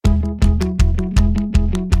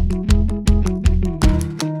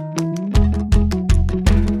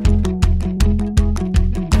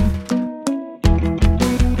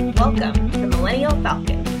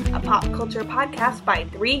podcast by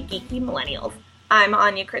three geeky millennials. I'm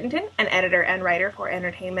Anya Crittenton, an editor and writer for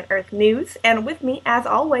Entertainment Earth News, and with me, as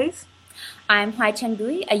always, I'm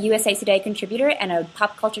Hoai-Tran, a USA Today contributor and a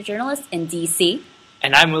pop culture journalist in D.C.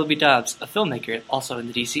 And I'm Willoughby, a filmmaker, also in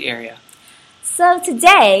the D.C. area. So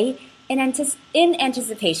today, in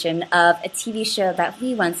anticipation of a TV show that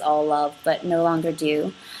we once all loved but no longer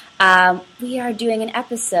do, we are doing an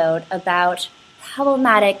episode about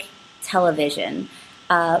problematic television.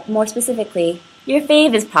 More specifically, your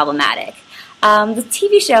fave is problematic. The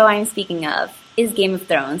TV show I'm speaking of is Game of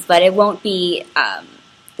Thrones, but it won't be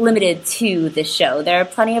limited to this show. There are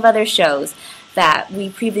plenty of other shows that we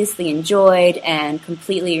previously enjoyed and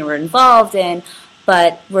completely were involved in,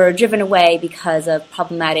 but were driven away because of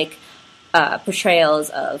problematic portrayals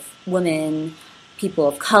of women, people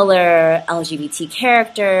of color, LGBT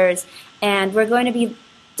characters, and we're going to be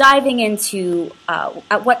diving into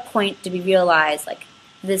at what point did we realize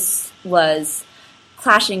this was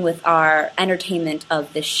clashing with our entertainment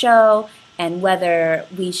of the show, and whether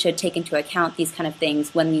we should take into account these kind of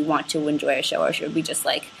things when we want to enjoy a show, or should we just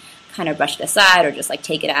kind of brush it aside, or just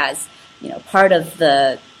take it as part of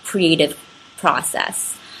the creative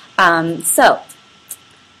process. So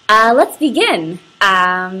let's begin.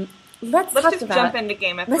 Let's just jump into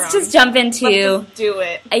Game of Thrones. Let's just jump into. Let's just do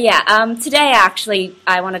it. Today actually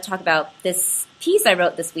I want to talk about this piece I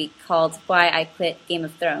wrote this week called "Why I Quit Game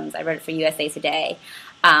of Thrones." I wrote it for USA Today,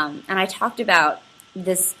 and I talked about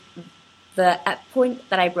this. The point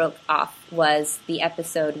that I broke off was the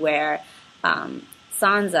episode where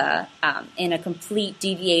Sansa, in a complete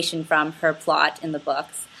deviation from her plot in the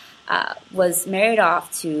books, was married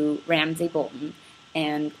off to Ramsay Bolton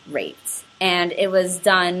and raped. And it was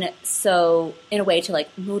done so in a way to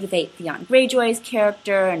motivate Theon Greyjoy's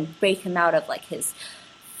character and break him out of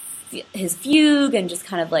his fugue, and just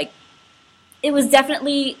kind of it was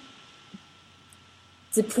definitely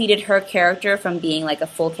depleted her character from being a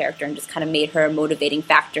full character and just kind of made her a motivating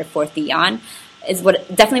factor for Theon, is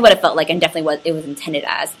definitely what it felt like, and definitely what it was intended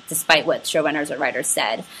as, despite what showrunners or writers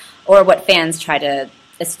said, or what fans try to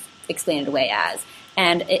explain it away as.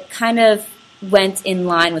 And it kind of went in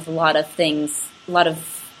line with a lot of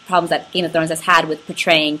problems that Game of Thrones has had with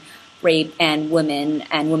portraying rape and women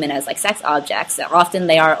as sex objects. Often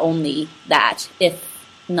they are only that, if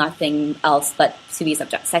nothing else but to be a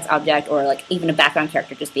sex object, or even a background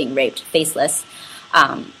character just being raped, faceless.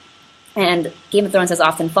 And Game of Thrones has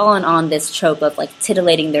often fallen on this trope of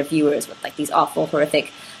titillating their viewers with these awful,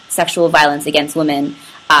 horrific sexual violence against women,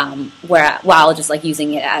 while just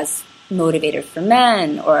using it as motivators for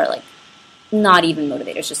men, or not even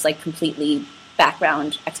motivators, just completely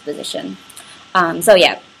background exposition. So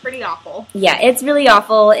yeah. Pretty awful. Yeah, it's really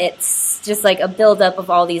awful. It's just a buildup of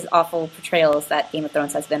all these awful portrayals that Game of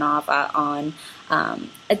Thrones has been off on.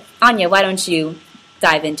 Anya, why don't you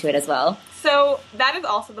dive into it as well? So that is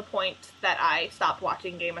also the point that I stopped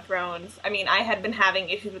watching Game of Thrones. I mean, I had been having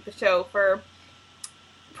issues with the show for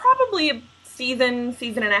probably a season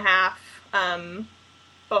and a half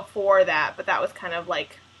before that, but that was kind of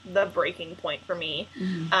the breaking point for me.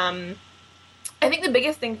 Mm-hmm. I think the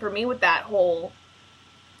biggest thing for me with that whole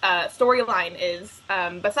storyline is,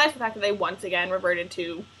 besides the fact that they once again reverted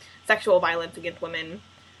to sexual violence against women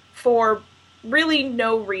for really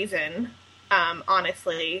no reason,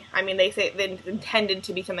 honestly. I mean, they say it's intended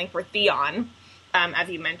to be something for Theon, as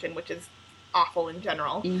you mentioned, which is awful in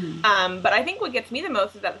general. Mm-hmm. But I think what gets me the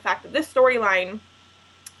most is that the fact that this storyline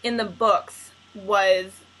in the books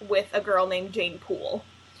was with a girl named Jane Poole.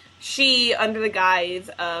 She, under the guise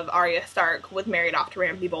of Arya Stark, was married off to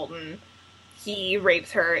Ramsay Bolton. He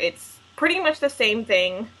rapes her. It's pretty much the same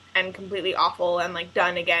thing, and completely awful, and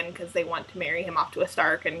done again because they want to marry him off to a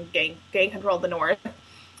Stark and gain control of the North.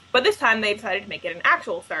 But this time they decided to make it an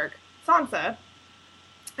actual Stark, Sansa,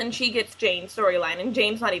 and she gets Jane's storyline, and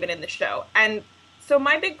Jane's not even in the show. And so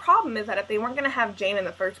my big problem is that if they weren't going to have Jane in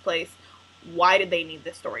the first place, why did they need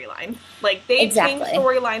this storyline? They change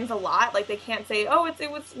storylines a lot. They can't say, oh,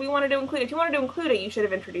 it was we wanted to include it. If you wanted to include it, you should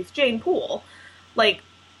have introduced Jane Poole.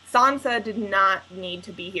 Sansa did not need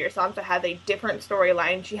to be here. Sansa has a different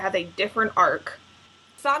storyline. She has a different arc.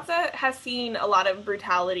 Sansa has seen a lot of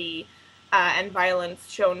brutality and violence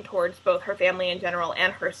shown towards both her family in general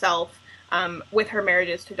and herself, with her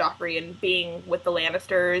marriages to Joffrey and being with the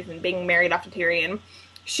Lannisters and being married off to Tyrion.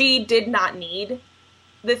 She did not need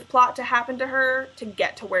this plot to happen to her to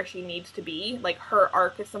get to where she needs to be. Her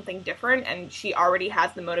arc is something different, and she already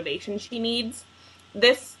has the motivation she needs.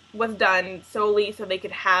 This was done solely so they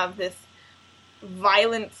could have this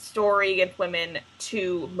violent story against women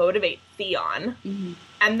to motivate Theon. Mm-hmm.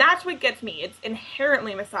 And that's what gets me. It's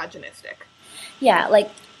inherently misogynistic. Yeah,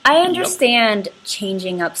 I understand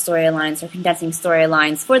changing up storylines or condensing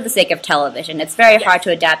storylines for the sake of television. It's very hard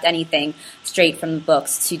to adapt anything straight from the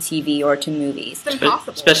books to TV or to movies. It's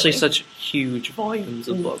impossible. Especially such huge volumes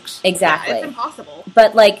of books. Exactly. Yeah, it's impossible.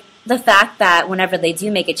 But, like, the fact that whenever they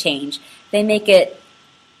do make a change, they make it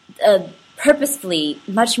purposefully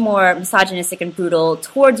much more misogynistic and brutal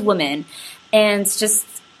towards women, and just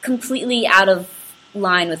completely out of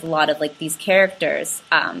line with a lot of, like, these characters.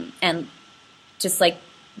 And just, like,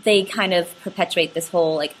 they kind of perpetuate this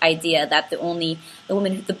whole, like, idea that the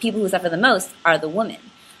people who suffer the most are the women.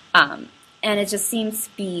 And it just seems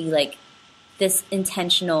to be, like, this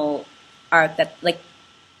intentional arc that, like,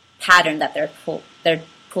 pattern that they're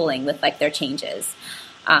pulling with, like, their changes.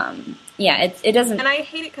 It doesn't... And I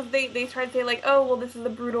hate it because they try to say, like, oh, well, this is a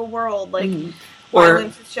brutal world. Like, Or-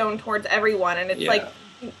 violence is shown towards everyone. And it's like,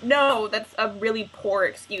 no, that's a really poor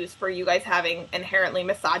excuse for you guys having inherently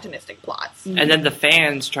misogynistic plots. And then the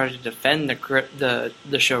fans try to defend the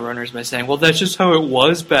showrunners by saying, well, that's just how it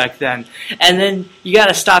was back then. And then you got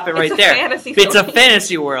to stop it right there. It's a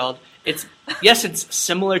fantasy world. It's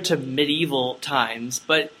similar to medieval times,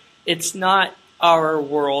 but it's not our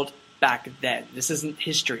world back then. This isn't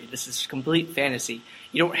history. This is complete fantasy.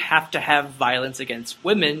 You don't have to have violence against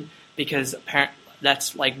women because apparently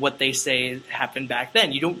that's like what they say happened back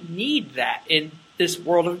then. You don't need that in this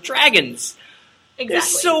world of dragons. Exactly.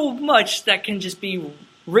 There's so much that can just be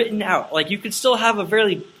written out. Like, you can still have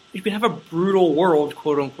you can have a brutal world,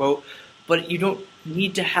 quote unquote, but you don't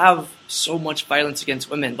need to have so much violence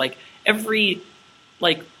against women. Like, every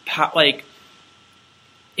every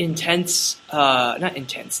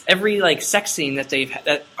sex scene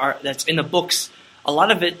that that's in the books, a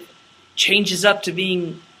lot of it changes up to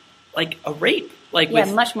being like a rape. Like,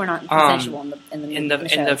 much more not consensual in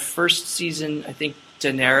the first season. I think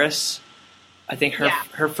Daenerys,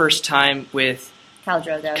 her first time with Khal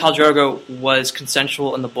Drogo was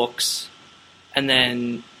consensual in the books, and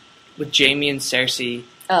then with Jaime and Cersei,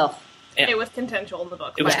 it was consensual in the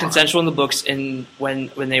books. It was consensual in the books, and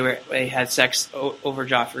when they had sex over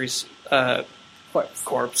Joffrey's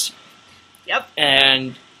corpse. Yep.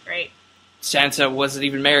 And Sansa wasn't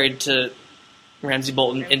even married to Ramsay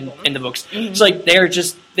Bolton in the books. Mm-hmm. It's like they're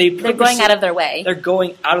going out of their way. They're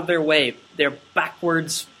going out of their way. They're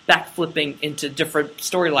backflipping into different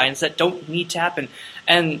storylines that don't need to happen.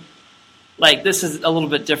 And like, this is a little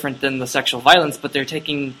bit different than the sexual violence, but they're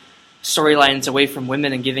taking storylines away from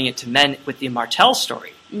women and giving it to men with the Martell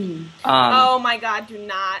story. Mm. Oh my god, do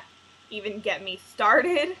not even get me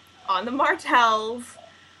started on the Martells.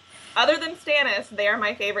 Other than Stannis, they are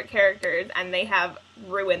my favorite characters, and they have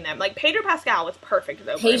ruined them. Like, Pedro Pascal was perfect as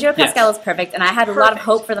Oberyn. Pedro Pascal was perfect, and I had a lot of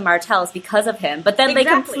hope for the Martells because of him. But then they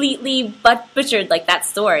completely butchered, like, that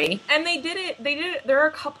story. And they did it. There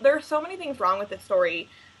are so many things wrong with this story.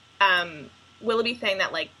 Willoughby saying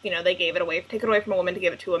that, like, you know, they took it away from a woman to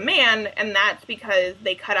give it to a man, and that's because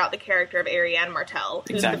they cut out the character of Arianne Martell,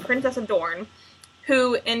 who's the Princess of Dorne,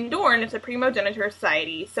 who, in Dorne, it's a primogeniture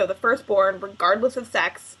society, so the firstborn, regardless of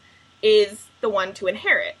sex, is the one to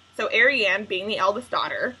inherit. So Arianne, being the eldest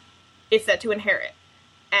daughter, is set to inherit.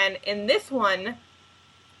 And in this one,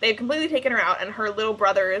 they've completely taken her out, and her little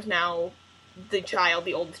brother is now the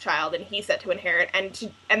oldest child, and he's set to inherit. And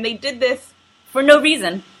they did this for no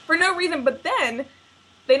reason. But then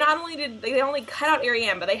they only cut out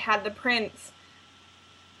Arianne, but they had the prince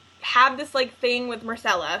have this like thing with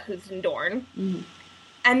Myrcella, who's in Dorne,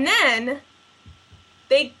 and then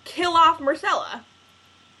they kill off Myrcella.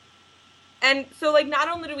 And so, like, not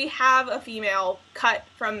only do we have a female cut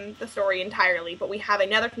from the story entirely, but we have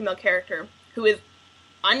another female character who is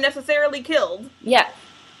unnecessarily killed. Yeah.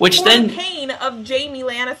 Which for then... the pain of Jaime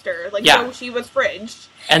Lannister. Like, so she was fridged.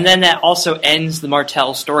 And then that also ends the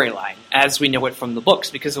Martell storyline, as we know it from the books,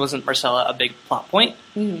 because wasn't Myrcella a big plot point?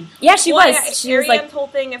 Mm-hmm. Yeah, she was. Yeah, she was like... whole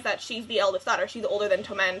thing is that she's the eldest daughter. She's older than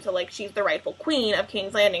Tommen, so, like, she's the rightful queen of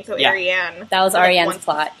King's Landing. So Arianne... That was Arianne's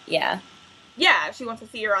plot, yeah. Yeah, she wants to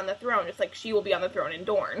see her on the throne, just like she will be on the throne in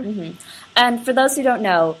Dorne. Mm-hmm. And for those who don't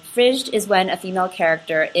know, fridged is when a female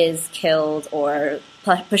character is killed or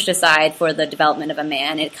pushed aside for the development of a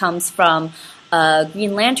man. It comes from a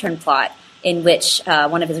Green Lantern plot in which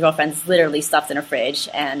one of his girlfriends is literally stuffed in a fridge,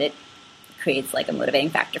 and it creates like a motivating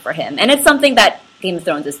factor for him. And it's something that Game of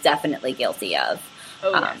Thrones is definitely guilty of,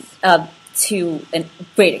 to a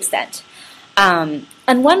great extent. And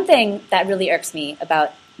one thing that really irks me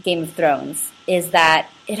about Game of Thrones is that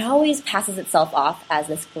it always passes itself off as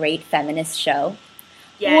this great feminist show,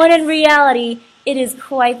 when in reality it is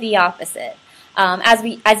quite the opposite. As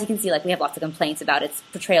you can see, like, we have lots of complaints about its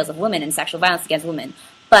portrayals of women and sexual violence against women,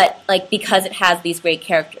 but like, because it has these great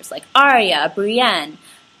characters like Arya, Brienne,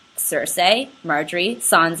 Cersei, Marjorie,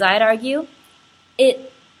 Sansa, I'd argue,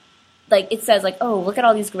 it says, like, oh, look at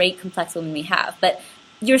all these great complex women we have, but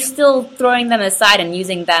you're still throwing them aside and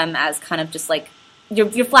using them as kind of just, like,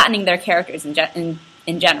 you're flattening their characters in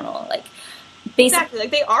general, like, exactly,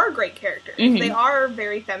 like, they are great characters. Mm-hmm. They are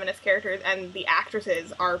very feminist characters, and the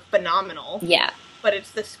actresses are phenomenal. Yeah. But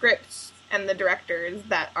it's the scripts and the directors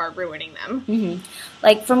that are ruining them. Mm-hmm.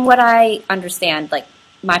 Like, from what I understand, like,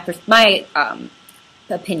 my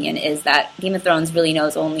opinion is that Game of Thrones really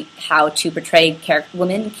knows only how to portray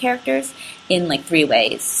women characters in, like, 3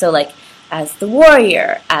 ways. So, like, as the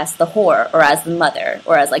warrior, as the whore, or as the mother,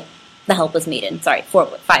 or as, like, the helpless maiden. Sorry,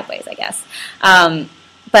 5 ways, I guess.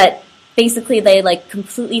 But basically, they, like,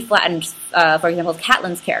 completely flattened, for example,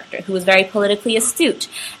 Catelyn's character, who was very politically astute,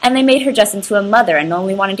 and they made her just into a mother and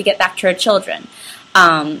only wanted to get back to her children.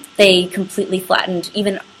 They completely flattened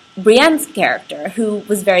even Brienne's character, who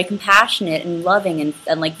was very compassionate and loving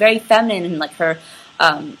and like, very feminine in, like, her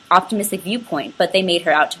optimistic viewpoint, but they made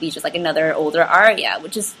her out to be just like another older Arya,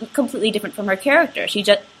 which is completely different from her character. She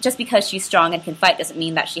just because she's strong and can fight doesn't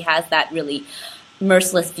mean that she has that really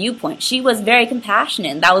merciless viewpoint. She was very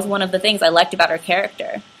compassionate, and that was one of the things I liked about her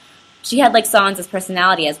character. She had, like, Sansa's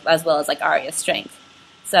personality as well as, like, Arya's strength.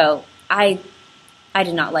 So I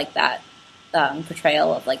did not like that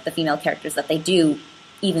portrayal of, like, the female characters that they do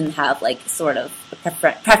even have, like, sort of a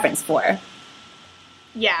preference for.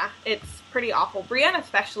 Yeah, it's pretty awful. Brienne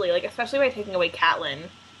especially by taking away Catelyn,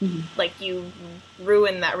 mm-hmm. like, you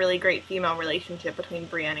ruin that really great female relationship between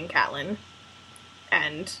Brienne and Catelyn.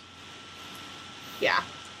 And yeah,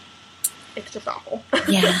 it's just awful.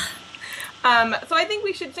 Yeah. So I think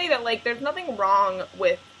we should say that, like, there's nothing wrong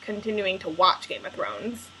with continuing to watch Game of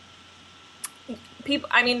Thrones. Plenty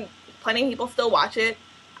of people still watch it.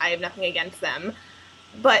 I have nothing against them.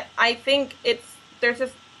 But I think there's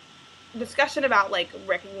this discussion about, like,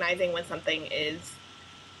 recognizing when something is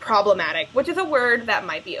problematic, which is a word that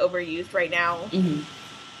might be overused right now.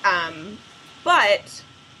 Mm-hmm. But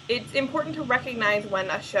it's important to recognize when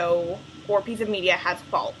a show or piece of media has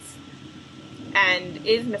faults and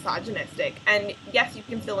is misogynistic. And yes, you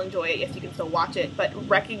can still enjoy it. Yes, you can still watch it. But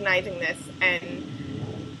recognizing this and,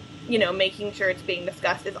 making sure it's being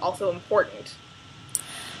discussed is also important.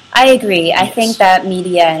 I agree. Yes. I think that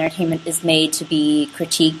media entertainment is made to be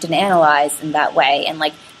critiqued and analyzed in that way. And,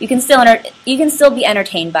 like, you can still be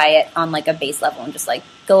entertained by it on, like, a base level and just, like,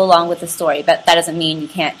 go along with the story. But that doesn't mean you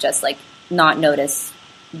can't just, like, not notice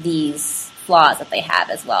these flaws that they have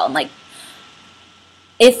as well. And, like,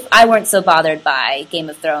 if I weren't so bothered by Game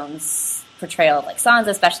of Thrones' portrayal of, like, Sansa,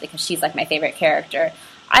 especially because she's, like, my favorite character,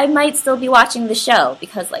 I might still be watching the show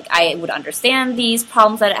because, like, I would understand these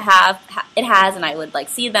problems that it has, and I would, like,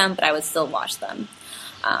 see them, but I would still watch them.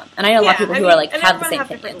 And I know a lot of people who are, like, have the same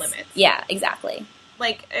opinions. Yeah, exactly.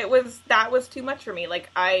 Like, that was too much for me. Like,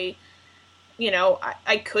 I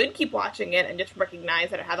could keep watching it and just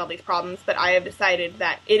recognize that it has all these problems, but I have decided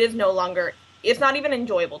that it's not even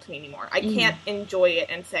enjoyable to me anymore. I can't enjoy it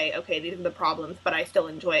and say, okay, these are the problems, but I still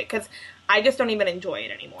enjoy it, because I just don't even enjoy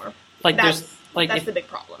it anymore. Like, that's the big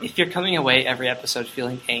problem. If you're coming away every episode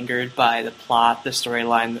feeling angered by the plot, the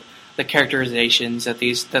storyline, the characterizations that the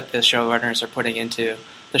showrunners are putting into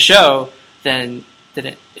the show, then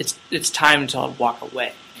it's time to walk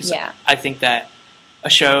away. Yeah. I think that a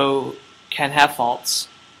show can have faults,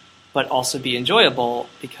 but also be enjoyable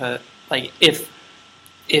because, like, if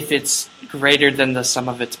it's greater than the sum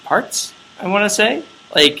of its parts, I want to say,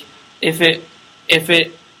 like, if it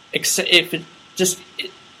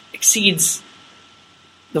exceeds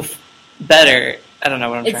the better. I don't know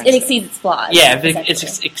what I'm trying to say. It exceeds its flaws. Yeah, if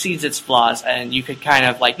it exceeds its flaws, and you could kind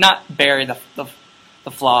of, like, not bury the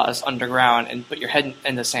flaws underground and put your head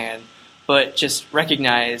in the sand, but just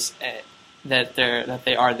recognize that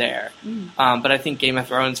they are there. But I think Game of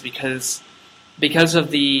Thrones, because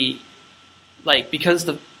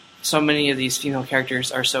so many of these female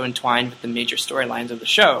characters are so entwined with the major storylines of the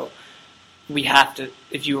show, we have to,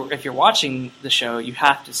 if you're watching the show, you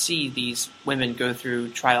have to see these women go through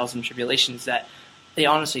trials and tribulations that they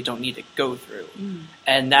honestly don't need to go through.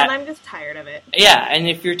 And I'm just tired of it. Yeah, and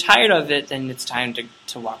if you're tired of it, then it's time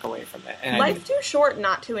to walk away from it. And life's too short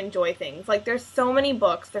not to enjoy things. Like, there's so many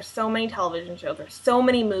books, there's so many television shows, there's so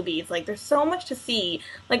many movies, like, there's so much to see.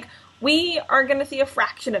 Like, we are going to see a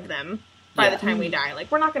fraction of them by the time we die.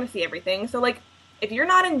 Like, we're not going to see everything. So, like, if you're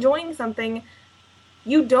not enjoying something,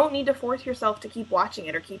 you don't need to force yourself to keep watching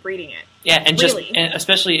it or keep reading it. Yeah, and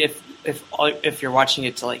especially if you're watching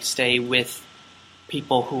it to, like, stay with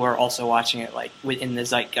people who are also watching it, like, within the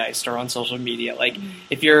zeitgeist or on social media. Like,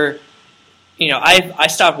 if you're, I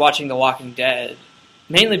stopped watching The Walking Dead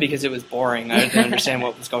Mainly because it was boring. I didn't understand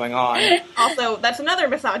what was going on. Also, that's another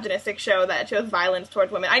misogynistic show that shows violence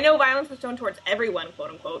towards women. I know violence is shown towards everyone, quote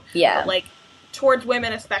unquote. Yeah. But, like, towards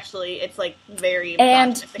women especially, it's, like, very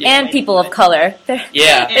and people of color.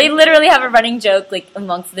 Yeah. They literally have a running joke, like,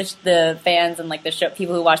 amongst the fans and, like, the show,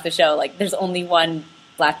 people who watch the show. Like, there's only one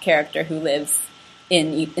black character who lives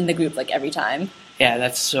in the group, like, every time. Yeah,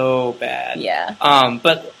 that's so bad. Yeah.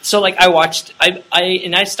 But so like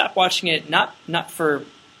I stopped watching it not for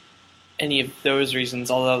any of those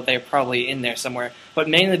reasons, although they're probably in there somewhere, but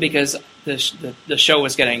mainly because the show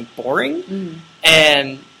was getting boring,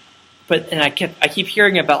 and I keep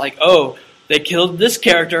hearing about like, oh, they killed this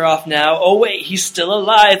character off now. Oh wait, he's still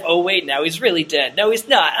alive. Oh wait, now he's really dead. No, he's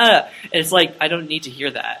not. And it's like I don't need to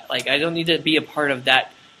hear that. Like I don't need to be a part of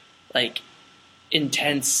that like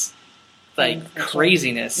intense. Like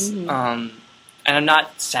craziness, and I'm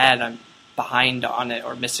not sad I'm behind on it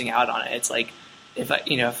or missing out on it. It's like if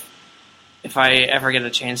I ever get a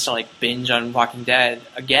chance to like binge on Walking Dead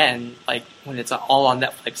again, like when it's all on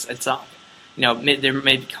Netflix, it's not, there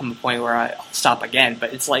may come a point where I'll stop again,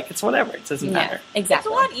 but it's like it's whatever. It doesn't matter.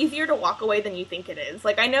 Exactly. It's a lot easier to walk away than you think it is.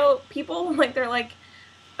 Like I know people like they're like,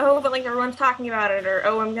 oh, but like everyone's talking about it, or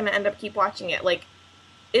oh, I'm gonna end up keep watching it. Like.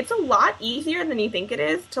 It's a lot easier than you think it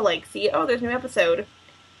is to, like, see, oh, there's a new episode,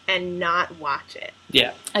 and not watch it.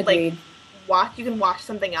 Yeah. Agreed. Like, you can watch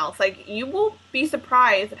something else. Like, you will be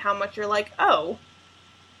surprised at how much you're like, oh,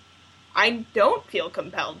 I don't feel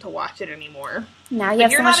compelled to watch it anymore. Now you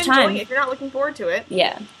have so much time. If you're not looking forward to it.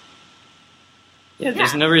 Yeah. Yeah,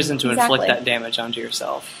 there's no reason to inflict that damage onto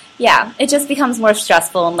yourself. Yeah, it just becomes more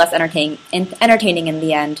stressful and less entertaining in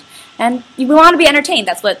the end. And we want to be entertained.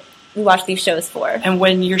 That's what we watch these shows for. And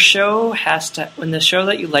when the show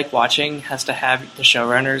that you like watching has to have the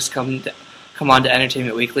showrunners come on to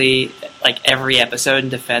Entertainment Weekly like every episode and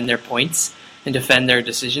defend their points and defend their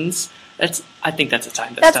decisions, I think that's a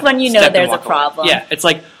time to that's when there's a problem. Yeah, it's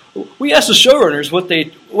like we asked the showrunners what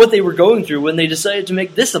they were going through when they decided to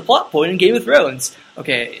make this a plot point in Game of Thrones.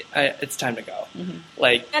 Okay, it's time to go. Mm-hmm.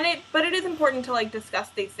 But it is important to like discuss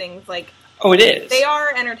these things like. Oh, it is. They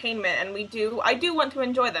are entertainment, and I do want to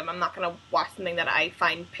enjoy them. I'm not going to watch something that I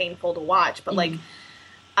find painful to watch, but, like,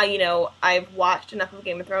 I've watched enough of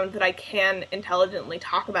Game of Thrones that I can intelligently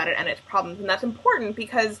talk about it and its problems, and that's important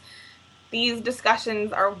because these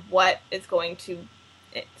discussions are what is going to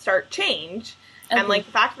start change. Okay. And, like,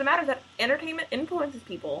 the fact of the matter is that entertainment influences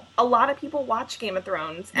people. A lot of people watch Game of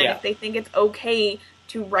Thrones, and if they think it's okay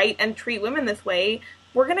to write and treat women this way,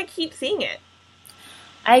 we're going to keep seeing it.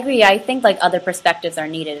 I agree. I think like other perspectives are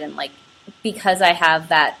needed, and like because I have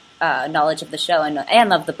that knowledge of the show and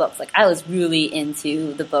love the books. Like I was really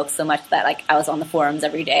into the books so much that like I was on the forums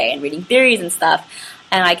every day and reading theories and stuff,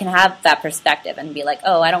 and I can have that perspective and be like,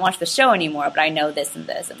 oh, I don't watch the show anymore, but I know this and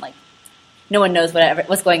this, and like no one knows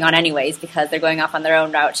what's going on anyways because they're going off on their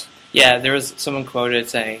own route. Yeah, there was someone quoted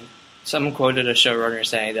a showrunner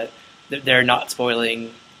saying that they're not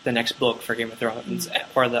spoiling the next book for Game of Thrones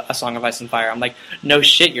or A Song of Ice and Fire. I'm like, no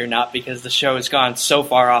shit you're not, because the show has gone so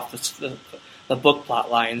far off the book plot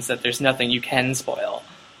lines that there's nothing you can spoil.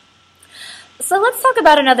 So let's talk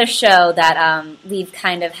about another show that we've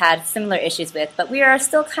kind of had similar issues with, but we are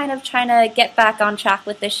still kind of trying to get back on track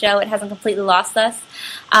with this show. It hasn't completely lost us.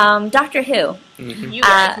 Doctor Who. Mm-hmm. You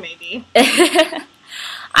guys, maybe.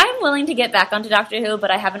 I'm willing to get back onto Doctor Who, but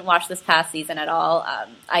I haven't watched this past season at all.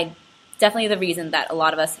 Definitely the reason that a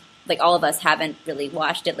lot of us, like all of us, haven't really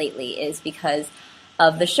watched it lately is because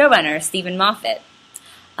of the showrunner, Stephen Moffat.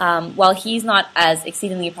 While he's not as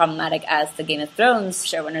exceedingly problematic as the Game of Thrones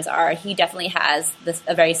showrunners are, he definitely has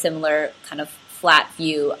a very similar kind of flat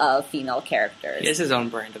view of female characters. He has his own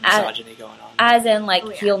brand of misogyny going on. As in, like,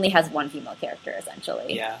 he only has one female character,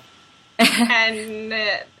 essentially. Yeah. And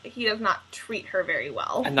he does not treat her very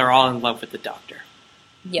well. And they're all in love with the Doctor.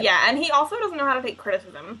 Yep. Yeah, and he also doesn't know how to take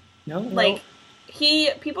criticism. No.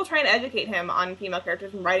 People try and educate him on female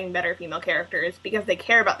characters and writing better female characters because they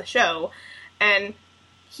care about the show, and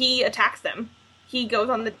he attacks them. He goes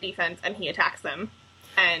on the defense and he attacks them,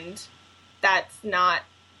 and that's not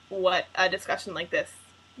what a discussion like this,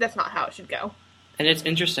 that's not how it should go. And it's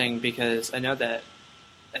interesting because I know that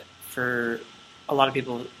for a lot of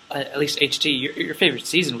people, at least HT, your favorite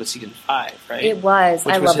season was season 5, right? It was.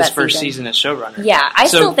 I love that season. Which was his first season as showrunner. Yeah, I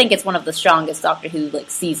still think it's one of the strongest Doctor Who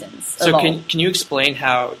seasons. So can you explain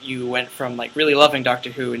how you went from really loving Doctor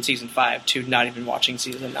Who in season 5 to not even watching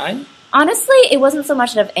season 9? Honestly, it wasn't so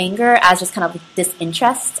much of anger as just kind of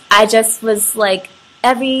disinterest. I just was like,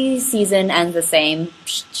 every season ends the same.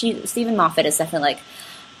 Stephen Moffat is definitely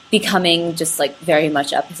becoming just very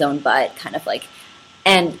much up his own butt, kind of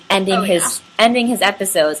and ending his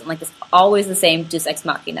episodes and like this always the same Deus Ex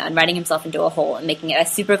Machina and writing himself into a hole and making it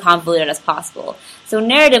as super convoluted as possible. So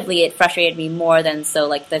narratively, it frustrated me more than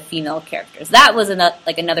like the female characters. That was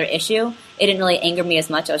another issue. It didn't really anger me as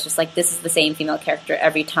much. I was just like, this is the same female character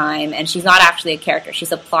every time, and she's not actually a character.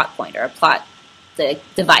 She's a plot point or a plot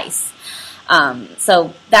device.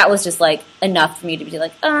 So that was just like enough for me to be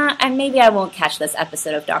like, and maybe I won't catch this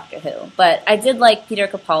episode of Doctor Who. But I did like Peter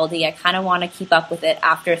Capaldi. I kind of want to keep up with it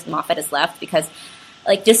after Moffat has left because,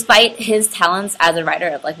 like, despite his talents as a writer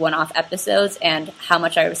of like one-off episodes and how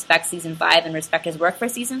much I respect season 5 and respect his work for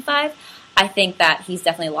season 5, I think that he's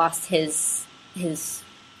definitely lost his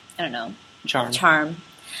I don't know, charm.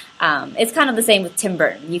 It's kind of the same with Tim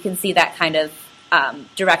Burton. You can see that kind of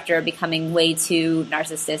director becoming way too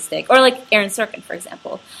narcissistic, or like Aaron Sorkin, for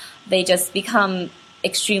example. They just become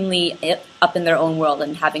extremely up in their own world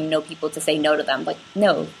and having no people to say no to them. Like,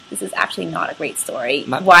 no, this is actually not a great story.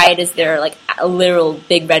 Why is there like a literal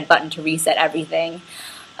big red button to reset everything?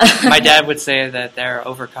 My dad would say that they're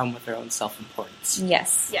overcome with their own self-importance.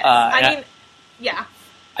 Yes. Yeah.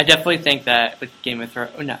 I definitely think that with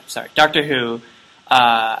Doctor Who,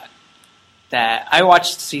 that I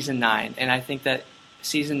watched season 9, and I think that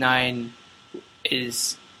season 9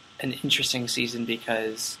 is an interesting season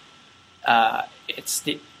because it's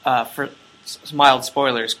the for mild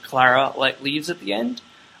spoilers, Clara leaves at the end,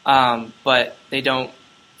 but they don't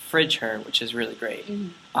fridge her, which is really great.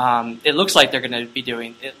 Mm-hmm. It looks like they're going to be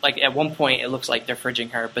doing it. Like at one point, it looks like they're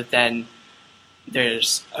fridging her, but then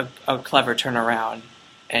there's a clever turnaround,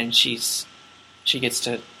 and she gets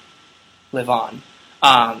to live on.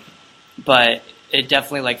 But it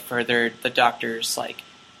definitely like furthered the Doctor's like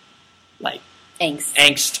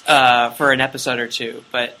angst for an episode or two.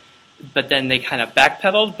 But then they kind of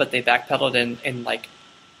backpedaled, but they backpedaled in like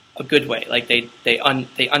a good way. Like they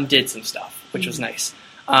undid some stuff, which was nice.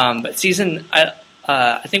 But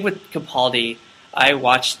I think with Capaldi,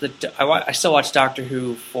 I still watch Doctor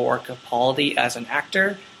Who for Capaldi as an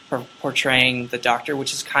actor portraying the Doctor,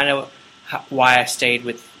 which is kind of why I stayed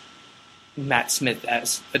with Matt Smith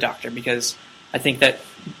as the Doctor, because I think that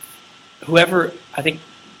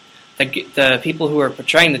the people who are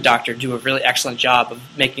portraying the Doctor do a really excellent job of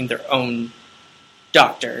making their own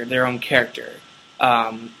Doctor, their own character,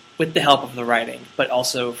 with the help of the writing, but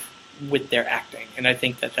also with their acting. And I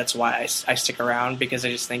think that that's why I stick around, because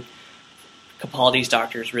I just think Capaldi's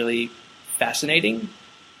Doctor is really fascinating.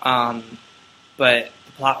 But the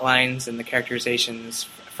plot lines and the characterizations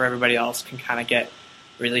for everybody else can kind of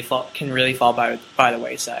really fall by the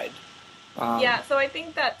wayside. So I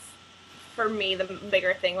think that's, for me, the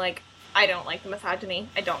bigger thing. Like, I don't like the misogyny.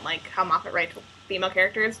 I don't like how Moffat writes female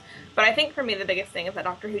characters. But I think for me the biggest thing is that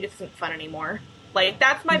Doctor Who just isn't fun anymore. Like,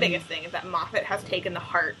 that's my biggest thing, is that Moffat has taken the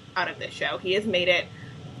heart out of this show. He has made it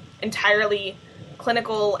entirely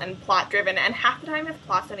clinical and plot-driven, and half the time his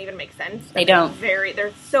plots don't even make sense. They don't.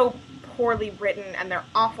 They're so poorly written, and they're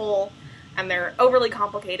awful, and they're overly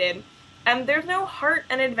complicated. And there's no heart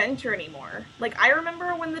and adventure anymore. Like, I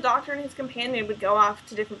remember when the Doctor and his companion would go off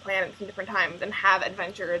to different planets in different times and have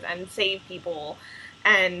adventures and save people.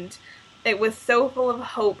 And it was so full of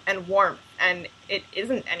hope and warmth, and it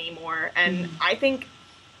isn't anymore. And I think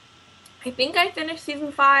I finished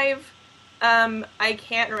season 5. I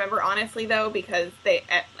can't remember honestly, though, because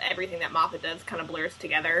everything that Moffat does kind of blurs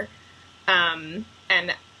together. And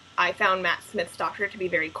I found Matt Smith's Doctor to be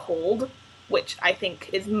very cold, which I think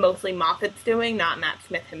is mostly Moffat's doing, not Matt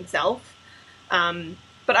Smith himself.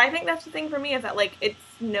 But I think that's the thing for me, is that, like, it's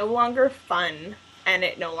no longer fun, and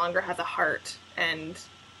it no longer has a heart, and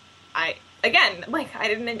I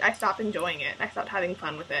stopped enjoying it. I stopped having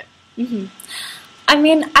fun with it. Mm-hmm. I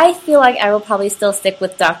mean, I feel like I will probably still stick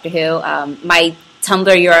with Doctor Who. My Tumblr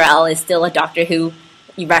URL is still a Doctor Who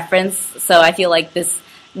reference, so I feel like this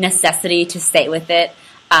necessity to stay with it.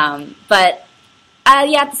 But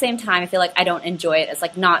at the same time, I feel like I don't enjoy it. It's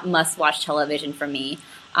like not must-watch television for me.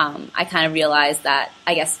 I kind of realized that,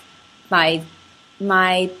 I guess,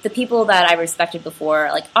 the people that I respected before,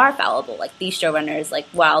 like, are fallible. Like, these showrunners, like,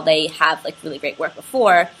 while they have, like, really great work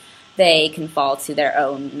before, they can fall to their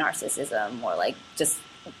own narcissism or, like, just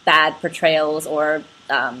bad portrayals or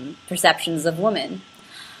perceptions of women.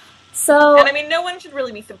 So, and I mean, no one should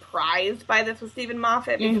really be surprised by this with Stephen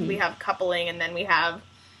Moffat, because we have coupling, and then we have,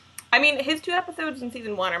 I mean, his 2 episodes in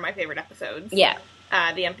season 1 are my favorite episodes. Yeah.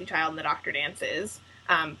 The Empty Child and the Doctor Dances.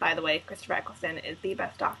 By the way, Christopher Eccleston is the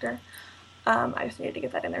best Doctor. I just needed to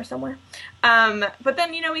get that in there somewhere. But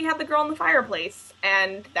then, we had The Girl in the Fireplace,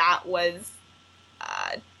 and that was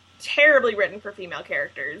terribly written for female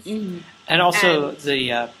characters. Mm-hmm. And also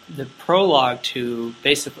the prologue to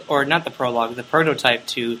basically, or not the prologue, the prototype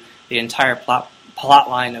to the entire plot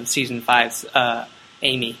line of season 5's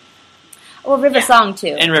Amy. Well, River Song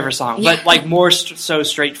too. And River Song, but like more so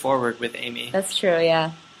straightforward with Amy. That's true,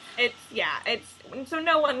 yeah. It's so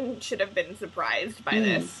no one should have been surprised by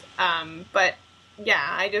this. But yeah,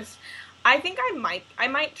 I think I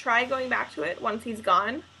might try going back to it once he's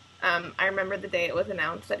gone. I remember the day it was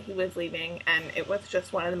announced that he was leaving, and it was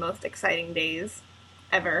just one of the most exciting days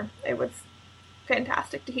ever. It was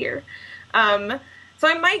fantastic to hear. So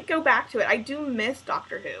I might go back to it. I do miss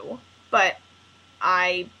Doctor Who, but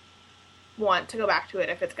I want to go back to it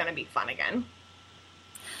if it's going to be fun again.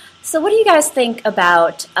 So what do you guys think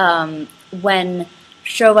about when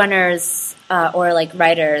showrunners or like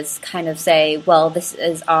writers kind of say, well, this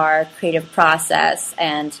is our creative process,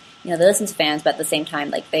 and they listen to fans, but at the same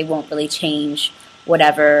time, like, they won't really change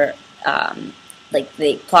whatever like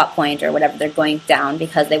the plot point or whatever they're going down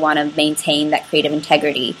because they want to maintain that creative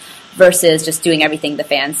integrity versus just doing everything the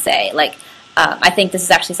fans say. Like, I think this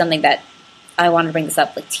is actually something that I want to bring this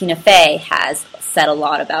up. Like, Tina Fey has said a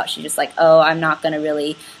lot about. She's just like, oh, I'm not going to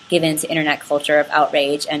really give in to internet culture of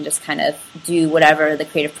outrage and just kind of do whatever the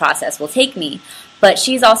creative process will take me. But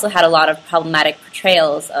she's also had a lot of problematic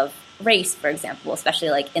portrayals of race, for example, especially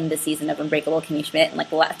like in the season of Unbreakable Kimmy Schmidt and like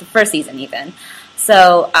the first season even.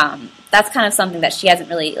 So that's kind of something that she hasn't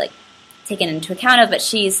really like taken into account of, but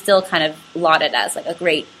she's still kind of lauded as like a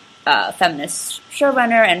great feminist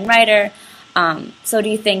showrunner and writer. So do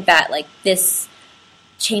you think that like this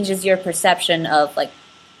changes your perception of like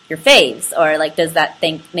your faves, or like does that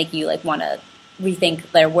make you like want to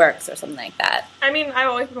rethink their works or something like that? I mean, I've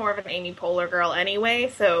always been more of an Amy Poehler girl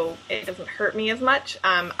anyway, so it doesn't hurt me as much.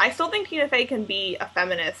 I still think Tina Fey can be a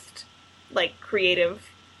feminist, like, creative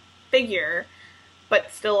figure,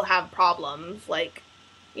 but still have problems. Like,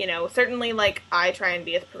 certainly, like, I try and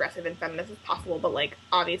be as progressive and feminist as possible, but, like,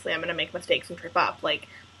 obviously I'm going to make mistakes and trip up. Like,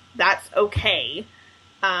 that's okay.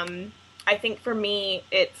 I think for me,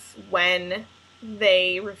 it's when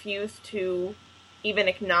they refuse to even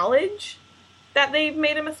acknowledge that they've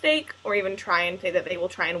made a mistake, or even try and say that they will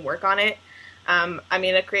try and work on it. I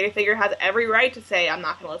mean, a creative figure has every right to say, I'm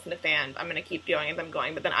not going to listen to fans, I'm going to keep doing as I'm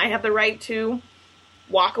going, but then I have the right to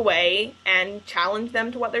walk away and challenge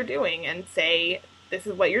them to what they're doing and say, this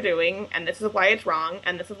is what you're doing, and this is why it's wrong,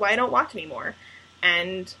 and this is why I don't watch anymore.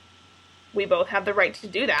 And we both have the right to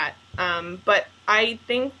do that. But I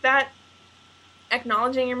think that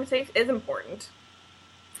acknowledging your mistakes is important.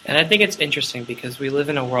 And I think it's interesting because we live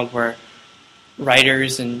in a world where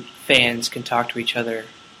writers and fans can talk to each other.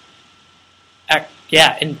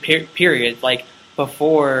 In period. Like,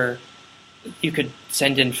 before you could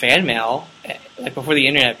send in fan mail, like before the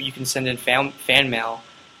internet, you can send in fan mail,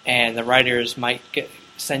 and the writers might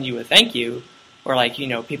send you a thank you, or like,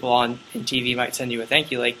 people in TV might send you a thank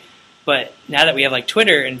you. Like, but now that we have like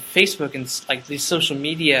Twitter and Facebook and like these social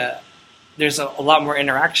media, there's a lot more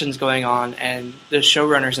interactions going on, and the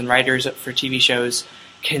showrunners and writers for TV shows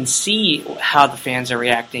can see how the fans are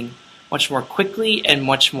reacting much more quickly and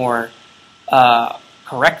much more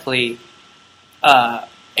correctly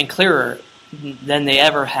and clearer than they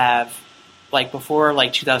ever have, like before,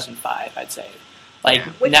 like 2005, I'd say. Like,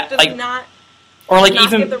 which does not, or like not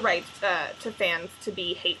even give the right to fans to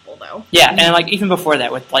be hateful, though. Yeah, and like even before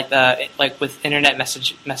that, with like with internet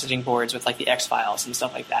messaging boards, with like the X-Files and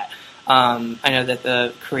stuff like that. I know that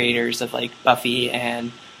the creators of like Buffy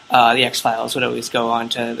and the X-Files would always go on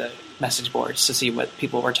to the message boards to see what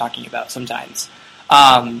people were talking about sometimes.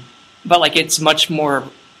 But like it's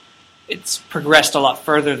progressed a lot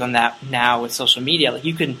further than that now with social media. Like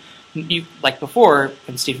you like before,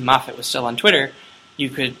 when Stephen Moffat was still on Twitter, you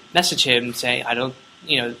could message him and say, I don't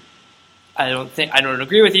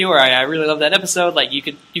agree with you, or I really love that episode. Like you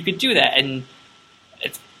could do that, and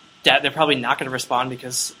they're probably not going to respond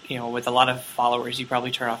because, with a lot of followers, you probably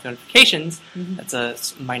turn off notifications. Mm-hmm.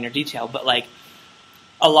 That's a minor detail, but like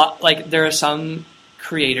there are some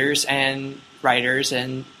creators and writers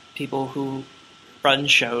and people who run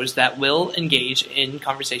shows that will engage in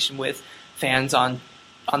conversation with fans on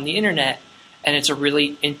the internet, and it's a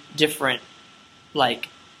really different like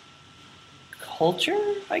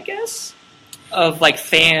culture, I guess, of like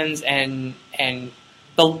fans and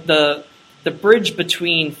the bridge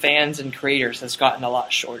between fans and creators has gotten a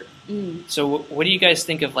lot shorter. Mm. So what do you guys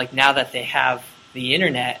think of, like, now that they have the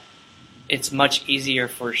internet, it's much easier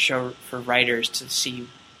for writers to see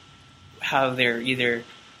how they're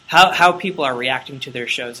how people are reacting to their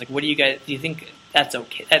shows? Like, do you think that's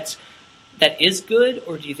okay? That is good,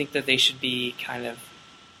 or do you think that they should be kind of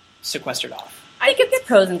sequestered off? I think it's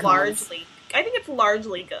pros and cons. I think it's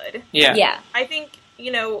largely good. Yeah. Yeah. I think,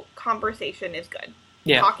 conversation is good.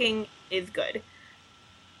 Yeah. Talking is good.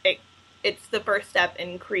 It's the first step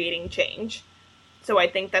in creating change. So I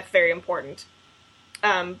think that's very important.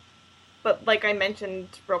 But like I mentioned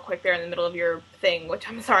real quick there in the middle of your thing, which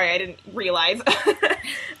I'm sorry I didn't realize.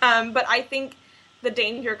 But I think the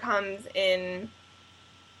danger comes in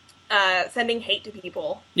sending hate to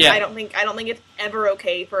people. Yeah. I don't think it's ever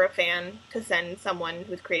okay for a fan to send someone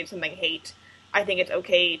who's created something hate. I think it's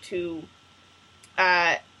okay to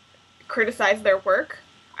criticize their work.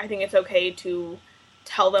 I think it's okay to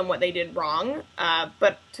tell them what they did wrong,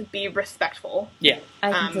 but to be respectful. Yeah.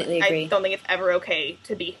 I completely agree. I don't think it's ever okay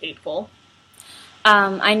to be hateful.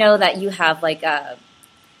 I know that you have like a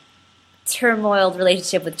turmoiled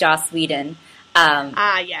relationship with Joss Whedon.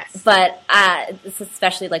 Yes. But it's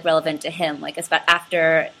especially like relevant to him. Like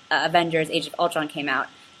after Avengers: Age of Ultron came out,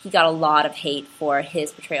 he got a lot of hate for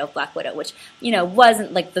his portrayal of Black Widow, which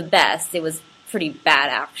wasn't like the best. It was pretty bad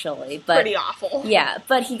actually, but pretty awful. Yeah,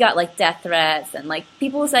 but he got like death threats and like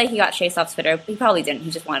people say he got chased off Twitter. He probably didn't.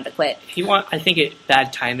 He just wanted to quit. I think it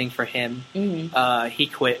bad timing for him. Mm-hmm. He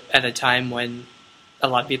quit at a time when a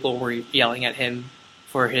lot of people were yelling at him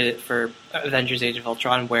for Avengers: Age of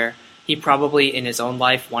Ultron, where he probably in his own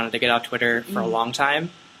life wanted to get off Twitter for a long time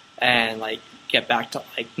and like get back to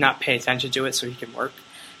like not pay attention to it so he can work.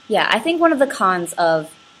 Yeah, I think one of the cons of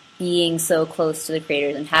being so close to the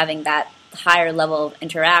creators and having that higher level of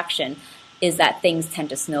interaction is that things tend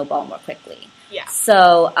to snowball more quickly. Yeah.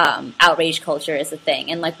 So outrage culture is a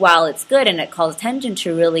thing, and like while it's good and it calls attention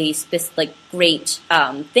to really great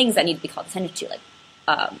things that need to be called attention to,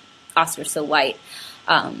 like Oscar's so white,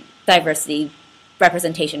 diversity,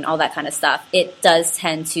 representation, all that kind of stuff, it does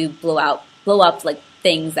tend to blow up like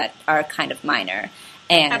things that are kind of minor.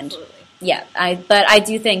 And absolutely. Yeah, but I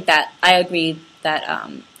do think that I agree that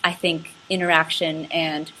I think interaction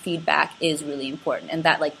and feedback is really important, and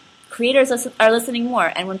that like creators are listening more,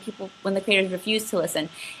 and when the creators refuse to listen,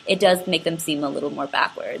 it does make them seem a little more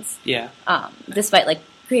backwards. Yeah. Despite like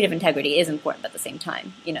creative integrity is important at the same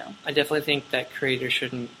time, I definitely think that creators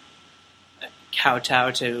shouldn't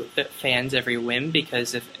kowtow to fans' every whim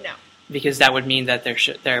because that would mean that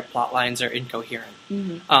their plot lines are incoherent,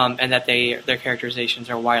 and that their characterizations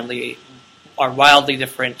are wildly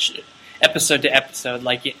different episode to episode.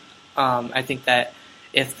 Like, I think that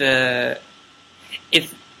if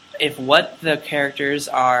what the characters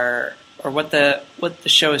are or what the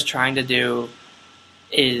show is trying to do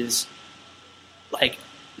is like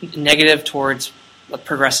negative towards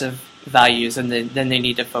progressive values, and then they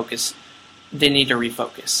need to focus. They need to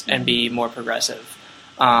refocus and be more progressive.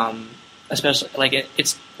 Especially like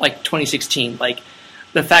it's like 2016. Like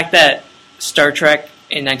the fact that Star Trek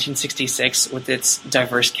in 1966 with its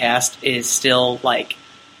diverse cast is still like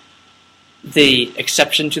the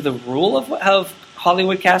exception to the rule of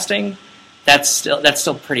Hollywood casting. That's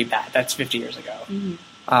still pretty bad. That's 50 years ago.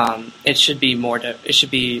 Mm-hmm. It should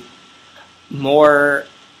be more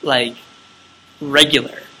like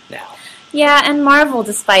regular now. Yeah, and Marvel,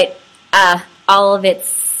 despite all of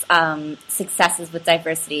its successes with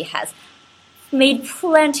diversity, has made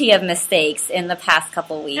plenty of mistakes in the past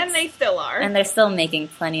couple weeks. And they still are. And they're still making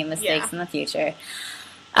plenty of mistakes in the future.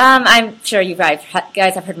 I'm sure you guys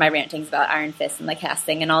have heard my rantings about Iron Fist and the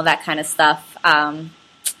casting and all that kind of stuff.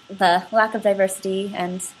 The lack of diversity,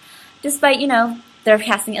 and despite, they're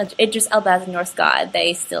casting Idris Elba as a Norse god,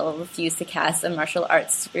 they still refuse to cast a martial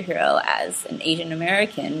arts superhero as an Asian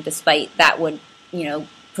American, despite that would,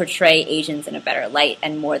 portray Asians in a better light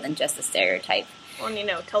and more than just a stereotype. Well,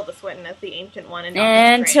 Tilda Swinton as the Ancient One.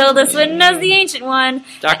 And Tilda Swinton as the Ancient One.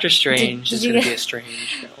 Doctor Strange is going to be a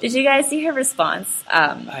strange film. Did you guys see her response?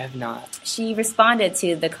 I have not. She responded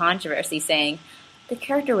to the controversy saying, the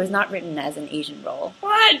character was not written as an Asian role.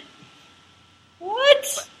 What?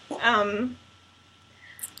 All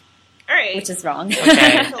right. Which is wrong.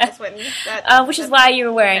 Okay. Tilda Swinton. Which is why you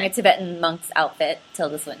were wearing a Tibetan monk's outfit,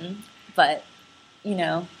 Tilda Swinton. But,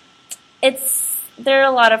 there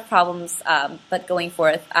are a lot of problems, but going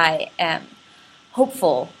forth, I am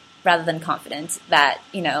hopeful rather than confident that,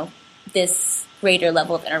 this greater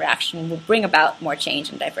level of interaction will bring about more change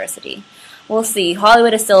and diversity. We'll see.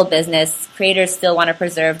 Hollywood is still a business. Creators still want to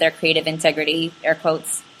preserve their creative integrity, air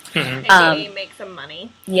quotes. Mm-hmm. Make some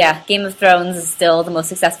money. Yeah, Game of Thrones is still the most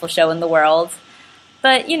successful show in the world.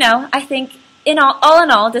 But, I think all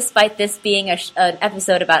in all, despite this being an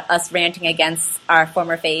episode about us ranting against our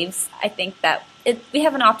former faves, I think that we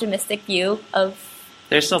have an optimistic view of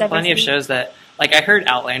There's still diversity. Plenty of shows that, like, I heard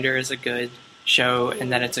Outlander is a good show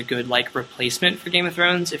and that it's a good, like, replacement for Game of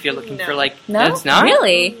Thrones if you're looking for, like... No? It's not?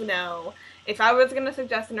 Really? No. if I was going to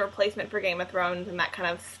suggest a replacement for Game of Thrones and that kind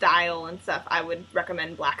of style and stuff, I would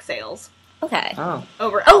recommend Black Sails. Okay. Oh.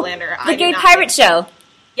 Over Outlander. The gay pirate show.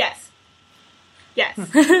 Yes. Yes.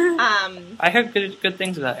 I heard good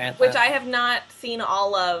things about Ant. Which I have not seen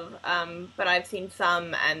all of, but I've seen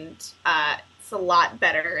some, and it's a lot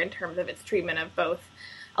better in terms of its treatment of both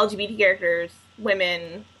LGBT characters,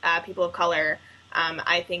 women, people of color.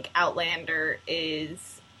 I think Outlander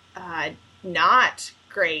is not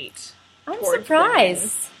great. I'm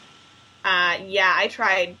surprised. Yeah, I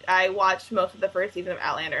tried. I watched most of the first season of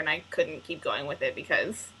Outlander, and I couldn't keep going with it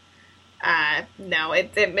because, no,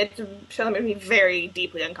 it show that made me very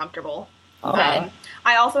deeply uncomfortable. Okay.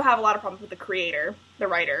 I also have a lot of problems with the creator, the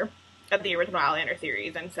writer of the original Outlander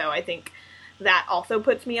series, and so I think that also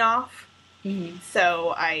puts me off. Mm-hmm.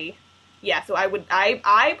 So I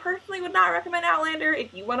personally would not recommend Outlander.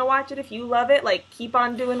 If you want to watch it, if you love it, like, keep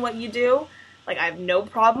on doing what you do. Like, I have no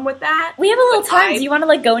problem with that. We have a little time. Do you want to,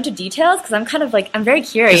 like, go into details? Because I'm kind of, like, I'm very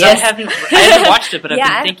curious. I haven't watched it, but I've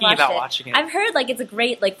been thinking about watching it. I've heard, like, it's a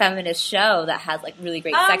great, like, feminist show that has, like, really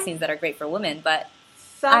great sex scenes that are great for women, but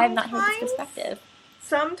I have not heard this perspective.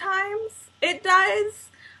 Sometimes it does.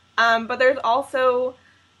 But there's also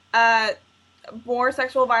more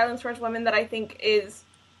sexual violence towards women that I think is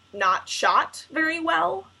not shot very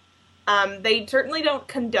well. They certainly don't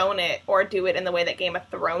condone it or do it in the way that Game of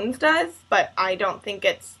Thrones does, but I don't think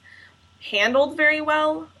it's handled very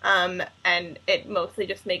well, and it mostly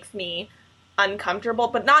just makes me uncomfortable,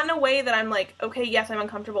 but not in a way that I'm like, okay, yes, I'm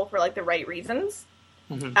uncomfortable for, like, the right reasons.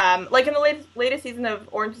 Mm-hmm. Like in the latest season of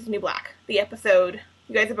Orange is the New Black, the episode,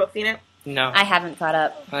 you guys have both seen it? No. I haven't caught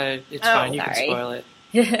up. It's fine, you can spoil it.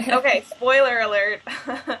 Okay, spoiler alert.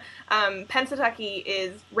 Pennsatucky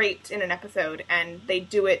is raped in an episode, and they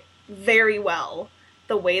do it very well.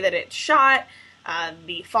 The way that it's shot,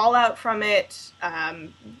 the fallout from it,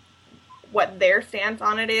 what their stance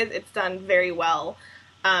on it is, it's done very well.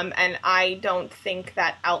 And I don't think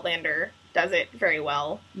that Outlander does it very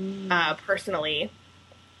well, personally.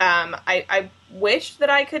 I wish that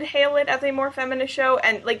I could hail it as a more feminist show,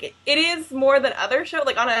 and, like, it is more than other shows,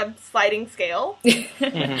 like, on a sliding scale.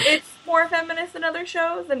 It's more feminist than other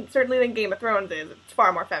shows, and certainly than Game of Thrones is. It's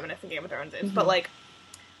far more feminist than Game of Thrones is, but, like,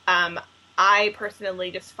 I personally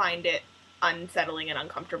just find it unsettling and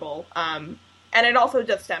uncomfortable. And it also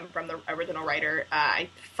just stemmed from the original writer. I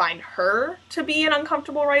find her to be an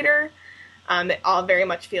uncomfortable writer. It all very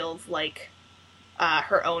much feels like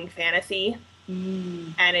her own fantasy.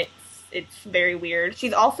 And it's very weird.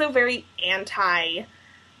 She's also very anti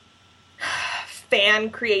fan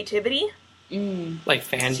creativity. Like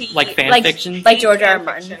fan fiction? Like George R. R.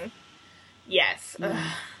 Martin. Yes.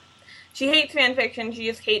 She hates fan fiction. She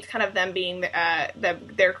just hates kind of them being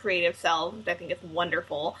their creative selves, which I think is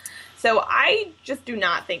wonderful. So I just do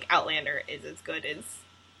not think Outlander is as good as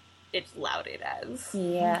it's lauded as.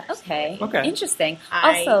 Yeah, okay. Interesting.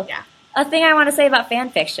 A thing I want to say about fan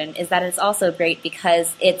fiction is that it's also great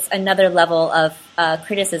because it's another level of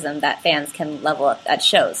criticism that fans can level up at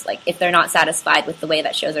shows. Like, if they're not satisfied with the way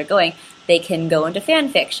that shows are going, they can go into fan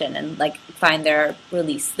fiction and, like, find their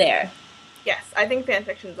release there. Yes, I think fan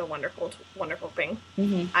fiction is a wonderful, wonderful thing.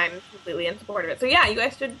 I'm completely in support of it. So yeah, you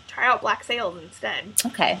guys should try out Black Sails instead.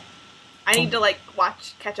 Okay. I need to, like,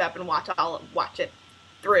 catch up and watch it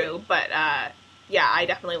through, but yeah, I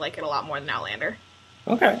definitely like it a lot more than Outlander.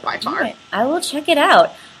 Okay. By far. Right. I will check it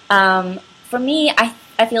out. For me,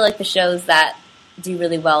 I feel like the shows that do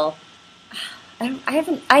really well,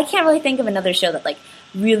 I can't really think of another show that, like,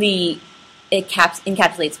 really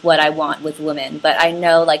encapsulates what I want with women, but I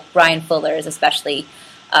know, like, Brian Fuller is especially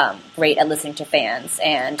great at listening to fans,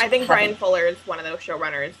 and I think Brian Fuller is one of those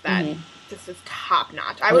showrunners that just is top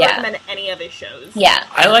notch. I would recommend any of his shows. Yeah,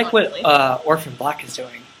 I like what Orphan Black is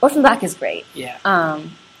doing. Orphan Black is great. Yeah.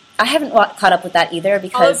 I haven't caught up with that either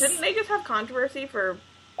because didn't they just have controversy for?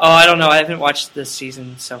 Oh, I don't know. I haven't watched this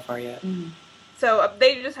season so far yet. So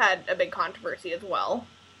they just had a big controversy as well.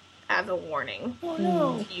 As a warning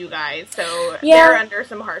to you guys. So they're under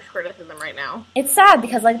some harsh criticism right now. It's sad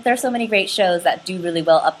because, like, there's so many great shows that do really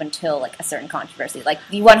well up until, like, a certain controversy. Like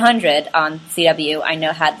the 100 on CW, I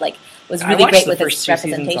know was really great with its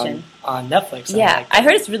representation on Netflix. Yeah, I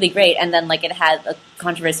heard it's really great, and then, like, it had a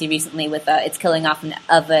controversy recently with it's killing off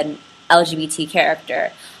of an LGBT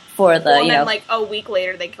character for the and then, like, a week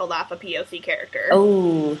later they killed off a POC character.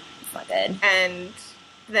 Oh, that's not good. And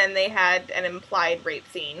then they had an implied rape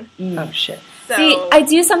scene. Oh, shit. So, see, I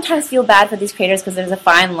do sometimes feel bad for these creators because there's a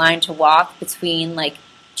fine line to walk between, like,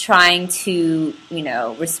 trying to,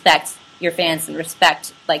 respect your fans and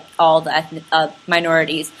respect like all the ethnic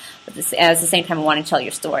minorities, but at the same time wanting to tell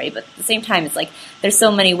your story. But at the same time, it's like there's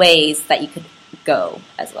so many ways that you could go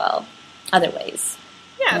as well, other ways.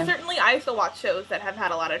 Yeah, certainly I still watch shows that have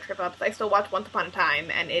had a lot of trip-ups. I still watch Once Upon a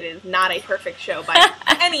Time, and it is not a perfect show by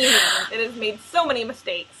any means. It has made so many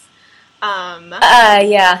mistakes.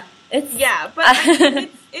 Yeah. But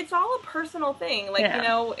it's all a personal thing. Like, you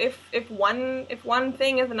know, if one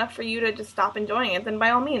thing is enough for you to just stop enjoying it, then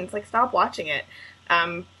by all means, like, stop watching it.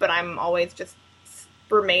 But I'm always just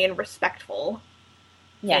remain respectful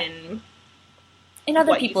in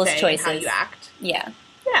other people's choices. And how you act. Yeah.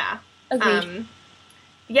 Yeah. Agreed.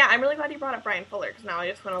 Yeah, I'm really glad you brought up Bryan Fuller, because now I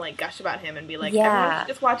just want to, like, gush about him and be like, everyone should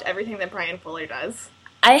just watch everything that Bryan Fuller does.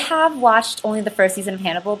 I have watched only the first season of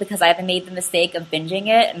Hannibal because I haven't made the mistake of binging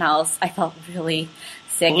it, and I felt really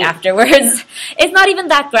sick afterwards. It's not even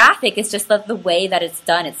that graphic, it's just the way that it's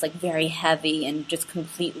done. It's, like, very heavy and just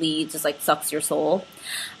completely just, like, sucks your soul.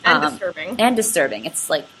 And disturbing. It's,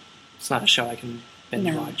 like... It's not a show I can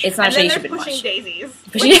binge watch. It's not a show you should binge watch. Pushing Daisies.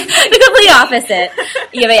 The complete opposite.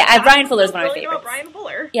 Bryan Fuller is one of my favorites. Bryan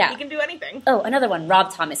Fuller. Yeah. He can do anything. Oh, another one.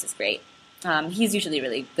 Rob Thomas is great. He's usually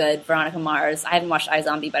really good. Veronica Mars. I haven't watched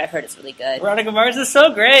iZombie, but I heard it's really good. Veronica Mars is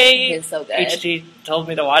so great. It's so good. HG told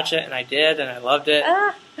me to watch it, and I did, and I loved it.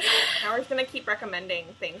 Howard's gonna keep recommending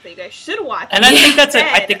things that you guys should watch. And I think that's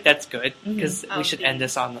I think that's good, because we should end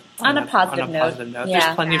this on a positive note. Yeah.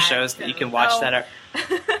 There's plenty of shows that you can watch that are...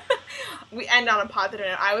 We end on a positive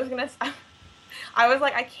note. I was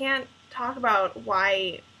like, I can't talk about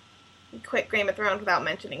why we quit Game of Thrones without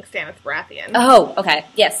mentioning Stannis Baratheon. Oh, okay.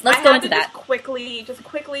 Yes, let's go into that. Just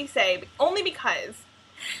quickly say, only because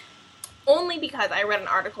I read an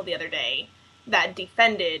article the other day that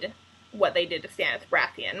defended what they did to Stannis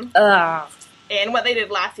Baratheon. And what they did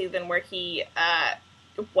last season, where he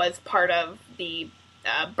was part of the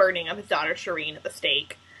burning of his daughter Shireen at the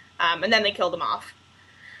stake, and then they killed him off.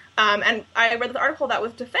 And I read the article that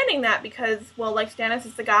was defending that because, well, like, Stannis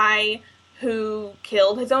is the guy who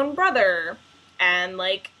killed his own brother and,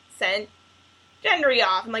 like, sent Gendry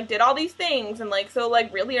off and, like, did all these things. And, like, so,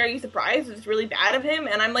 like, really, are you surprised it's really bad of him?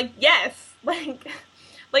 And I'm like, yes. Like,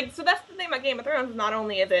 so that's the thing about Game of Thrones. Not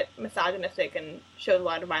only is it misogynistic and shows a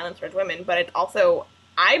lot of violence towards women, but it's also,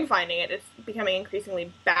 I'm finding it's becoming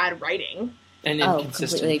increasingly bad writing. And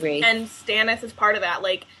inconsistent. Completely agree. And Stannis is part of that.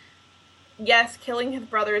 Like, yes, killing his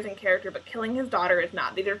brother is in character, but killing his daughter is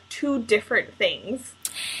not. These are two different things.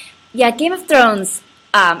 Yeah, Game of Thrones,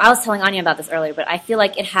 I was telling Anya about this earlier, but I feel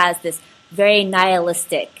like it has this very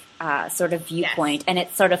nihilistic sort of viewpoint, and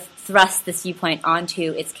it sort of thrusts this viewpoint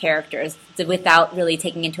onto its characters without really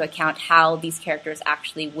taking into account how these characters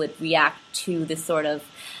actually would react to this sort of,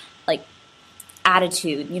 like,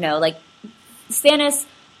 attitude, you know, like, Stannis,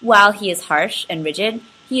 while he is harsh and rigid,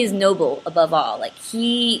 he is noble above all. Like,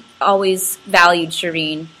 he always valued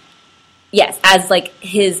Shireen, yes, as, like,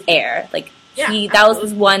 his heir. Like, that was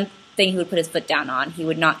his one thing he would put his foot down on. He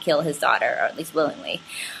would not kill his daughter, or at least willingly.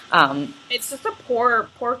 It's just a poor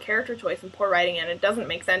character choice and poor writing, and it doesn't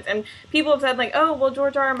make sense. And people have said, like, oh, well,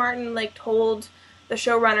 George R. R. Martin, like, told the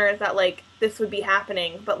showrunners that, like, this would be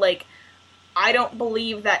happening. But, like, I don't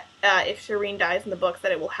believe that if Shireen dies in the books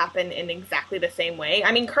that it will happen in exactly the same way.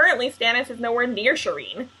 I mean, currently Stannis is nowhere near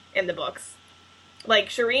Shireen in the books. Like,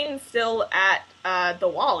 Shireen's still at the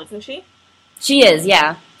Wall, isn't she? She is,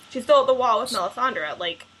 yeah. She's still at the Wall with Melisandre.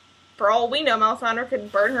 Like, for all we know, Melisandre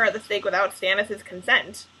could burn her at the stake without Stannis'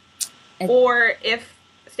 consent. Or if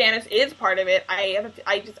Stannis is part of it, I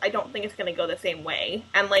don't think it's going to go the same way.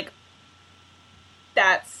 And, like,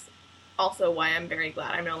 that's also why I'm very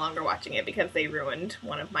glad I'm no longer watching it, because they ruined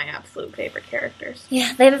one of my absolute favorite characters.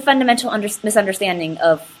 Yeah, they have a fundamental misunderstanding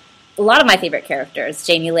of a lot of my favorite characters.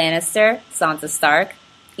 Jaime Lannister, Sansa Stark,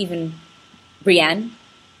 even Brienne.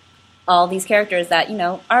 All these characters that, you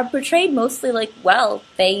know, are portrayed mostly, like, well.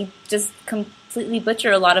 They just completely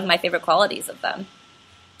butcher a lot of my favorite qualities of them.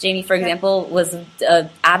 Jaime, for example, was an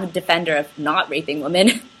avid defender of not raping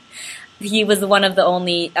women. He was one of the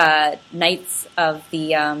only knights of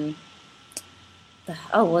the... the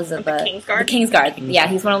Kingsguard? The Kingsguard. Yeah,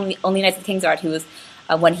 he's one of the only knights of the Kingsguard who was,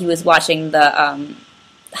 when he was watching the,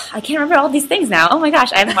 I can't remember all these things now. Oh my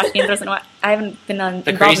gosh, I haven't watched Game of Thrones in a while. I haven't been on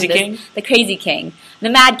The Crazy King? The Crazy King. The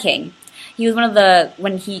Mad King. He was one of the,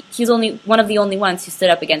 he was only one of the only ones who stood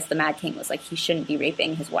up against the Mad King, was like, he shouldn't be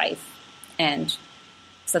raping his wife. And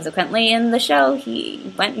subsequently in the show,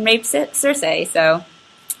 he went and raped Cersei, so...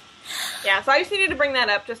 Yeah, so I just needed to bring that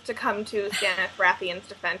up just to come to Stannis Baratheon's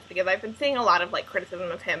defense, because I've been seeing a lot of, like, criticism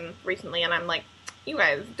of him recently, and I'm like, you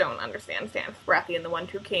guys don't understand Stannis Baratheon, the one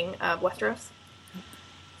true king of Westeros.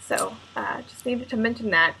 So, just needed to mention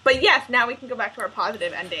that. But yes, now we can go back to our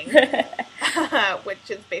positive ending, which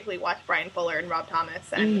is basically watch Brian Fuller and Rob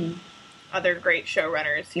Thomas and other great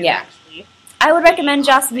showrunners who actually... I would recommend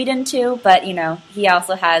Joss Whedon too, but, he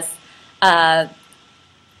also has a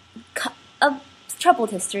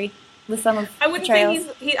troubled history with some of I wouldn't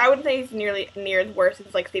say he's near as worse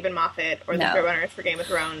as like Stephen Moffat or the showrunners for Game of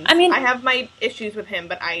Thrones. I mean, I have my issues with him,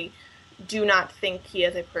 but I do not think he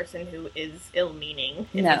is a person who is ill-meaning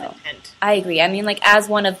in his intent. I agree. I mean, like, as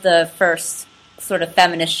one of the first sort of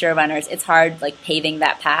feminist showrunners, it's hard, like, paving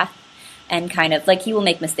that path. And kind of, like, he will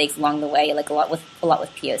make mistakes along the way, like, a lot with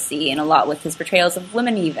POC and a lot with his portrayals of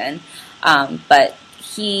women even. But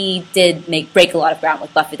he did break a lot of ground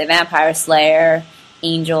with Buffy the Vampire Slayer,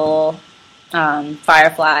 Angel,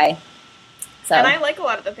 Firefly. So. And I like a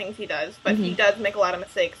lot of the things he does, but he does make a lot of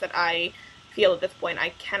mistakes that I feel at this point I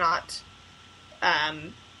cannot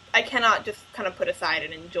just kind of put aside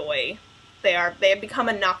and enjoy. They have become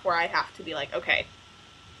enough where I have to be like, okay,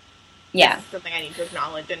 this is something I need to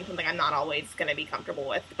acknowledge and something I'm not always going to be comfortable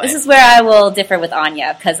with. But. This is where I will differ with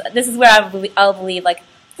Anya, because this is where I'll believe, like,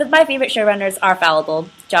 my favorite showrunners are fallible,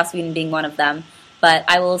 Joss Whedon being one of them, but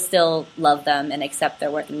I will still love them and accept their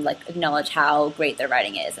work and, like, acknowledge how great their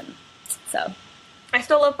writing is, and so. I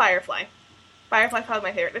still love Firefly. Firefly's probably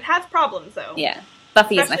my favorite. It has problems, though. Yeah.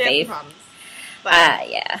 Buffy is my fave. Problems.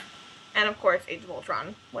 Yeah. And, of course, Age of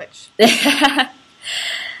Ultron, which...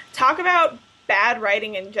 talk about bad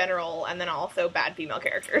writing in general, and then also bad female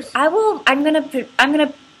characters. I'm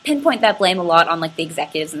gonna pinpoint that blame a lot on, like, the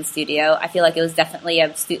executives in the studio. I feel like it was definitely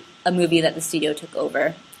a movie that the studio took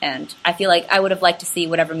over, and I feel like I would have liked to see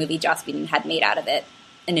whatever movie Joss Whedon had made out of it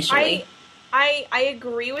initially. I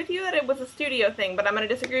agree with you that it was a studio thing, but I'm going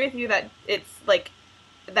to disagree with you that it's, like,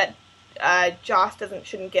 that Joss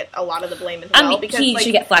shouldn't get a lot of the blame as well. I mean, because he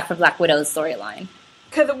should get flack for Black Widow's storyline.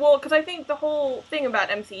 Because I think the whole thing about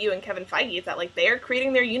MCU and Kevin Feige is that, like, they are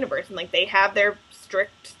creating their universe, and, like, they have their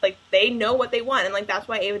strict, like, they know what they want, and, like, that's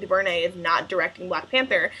why Ava DuVernay is not directing Black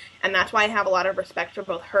Panther, and that's why I have a lot of respect for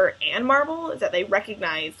both her and Marvel, is that they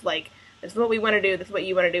recognize, like, this is what we want to do, this is what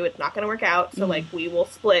you want to do, it's not going to work out, so, like, we will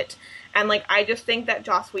split. And, like, I just think that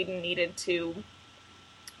Joss Whedon needed to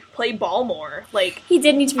play ball more. Like, he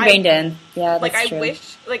did need to be reined in. Yeah, that's true. I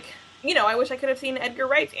wish, like... I wish I could have seen Edgar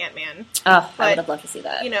Wright's Ant-Man. Oh, I would have loved to see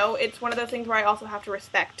that. It's one of those things where I also have to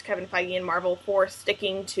respect Kevin Feige and Marvel for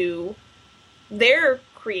sticking to their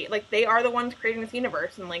they are the ones creating this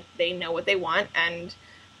universe, and, like, they know what they want, and,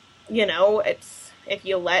 it's, if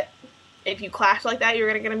you clash like that, you're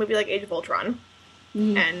gonna get a movie like Age of Ultron.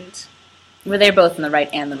 Mm-hmm. And... Well, they're both in the right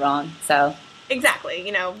and the wrong, so... Exactly,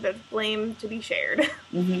 there's blame to be shared.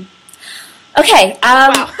 Mm-hmm. Okay,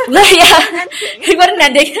 wow. Yeah, what an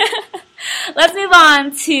ending. Let's move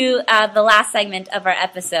on to the last segment of our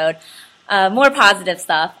episode. More positive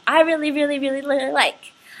stuff. I really, really, really, really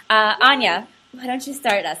like. Anya, why don't you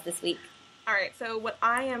start us this week? Alright, so what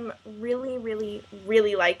I am really, really,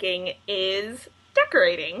 really liking is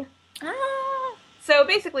decorating. So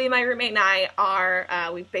basically, my roommate and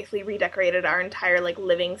I we've basically redecorated our entire, like,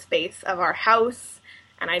 living space of our house,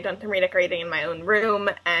 and I've done some redecorating in my own room,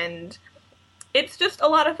 and... it's just a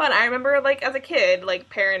lot of fun. I remember, like, as a kid, like,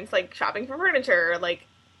 parents, like, shopping for furniture, like,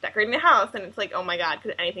 decorating the house, and it's like, oh my god,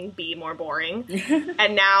 could anything be more boring?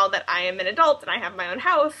 And now that I am an adult and I have my own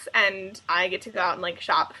house, and I get to go out and, like,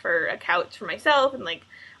 shop for a couch for myself, and, like,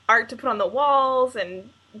 art to put on the walls,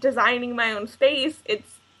 and designing my own space,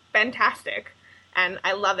 it's fantastic. And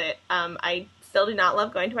I love it. I still do not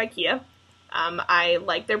love going to IKEA. I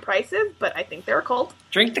like their prices, but I think they're a cult.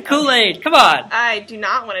 Drink the Kool-Aid, come on! I do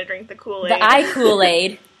not want to drink the Kool-Aid. The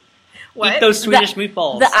Kool-Aid. What? Eat those Swedish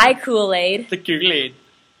meatballs. The Kool-Aid. The Kool-Aid.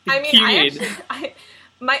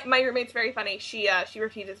 My roommate's very funny. She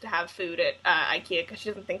refuses to have food at IKEA because she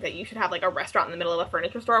doesn't think that you should have, like, a restaurant in the middle of a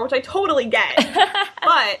furniture store, which I totally get.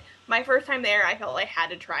 But my first time there, I felt I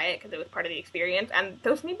had to try it because it was part of the experience, and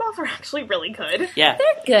those meatballs are actually really good. Yeah,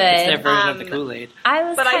 they're good. It's their version of the Kool-Aid.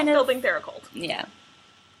 I still think they're a cult. Yeah.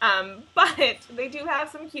 But they do have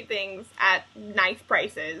some cute things at nice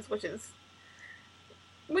prices, which is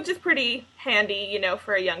pretty handy,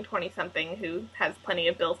 for a young 20-something who has plenty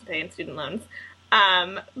of bills to pay and student loans.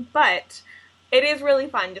 But it is really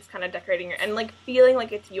fun just kind of decorating and, like, feeling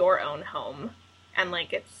like it's your own home. And,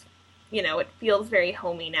 like, it's, it feels very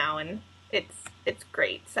homey now, and it's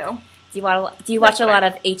great, so. Do you watch a lot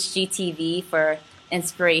of HGTV for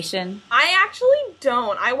inspiration? I actually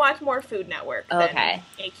don't. I watch more Food Network than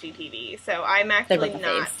HGTV, so I'm actually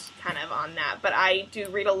not kind of on that. But I do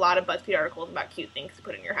read a lot of BuzzFeed articles about cute things to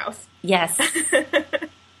put in your house. Yes.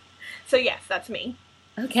 So yes, that's me.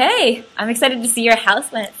 Okay. I'm excited to see your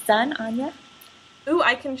house when it's done, Anya. Ooh,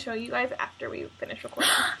 I can show you guys after we finish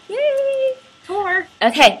recording. Yay! Tour.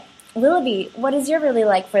 Okay. Willoughby, what is your really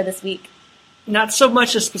like for this week? Not so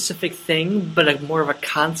much a specific thing, but more of a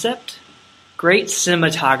concept. Great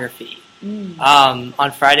cinematography.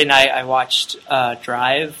 On Friday night, I watched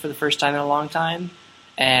Drive for the first time in a long time,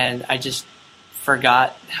 and I just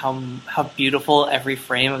forgot how beautiful every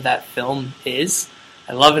frame of that film is.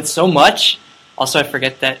 I love it so much. Also, I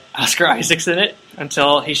forget that Oscar Isaac's in it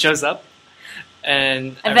until he shows up.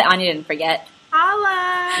 And I bet Anya didn't forget.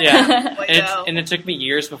 Holla! Yeah, and it took me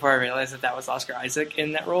years before I realized that was Oscar Isaac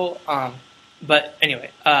in that role. But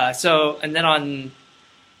anyway, and then on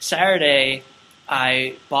Saturday,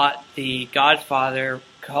 I bought the Godfather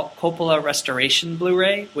Coppola Restoration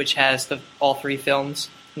Blu-ray, which has all three films,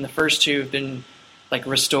 and the first two have been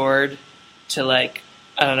restored to I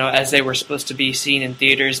don't know, as they were supposed to be seen in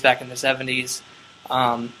theaters back in the 70s.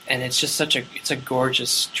 And it's just it's a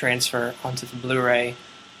gorgeous transfer onto the Blu-ray.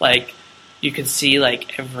 You can see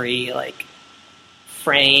every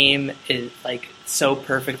frame is so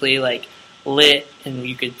perfectly lit, and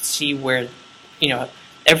you could see where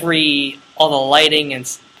all the lighting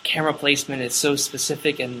and camera placement is so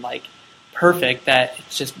specific and perfect that it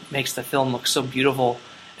just makes the film look so beautiful.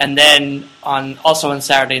 And then also on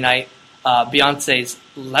Saturday night, Beyonce's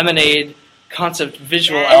Lemonade concept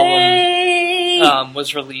visual album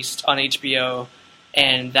was released on HBO,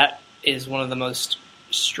 and that is one of the most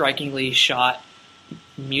strikingly shot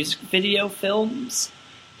music video films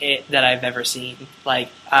that I've ever seen.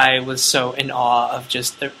 I was so in awe of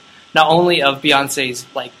just not only of Beyonce's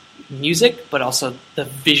music, but also the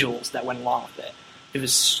visuals that went along with it. It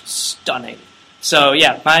was stunning. So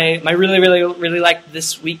yeah, my really, really, really like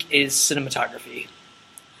this week is cinematography.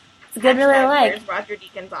 It's a good really like. Where's Roger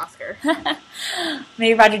Deakins' Oscar?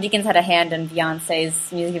 Maybe Roger Deakins had a hand in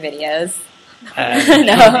Beyonce's music videos.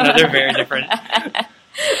 No, they're very different.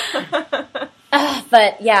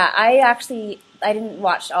 But yeah, I didn't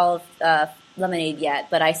watch all of Lemonade yet,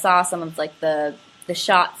 but I saw some of the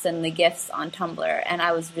shots and the GIFs on Tumblr, and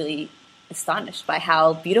I was really astonished by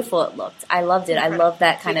how beautiful it looked. I loved it. Incredible. I love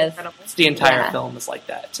that kind of... It's the entire film is like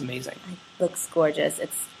that. It's amazing. It looks gorgeous.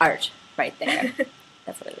 It's art right there.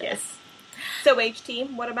 That's what it is. So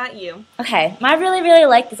HT, what about you? Okay, my really, really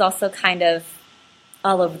like is also kind of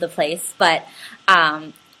all over the place, but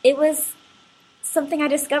it was something I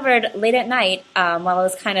discovered late at night while I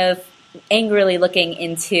was kind of angrily looking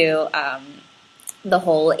into the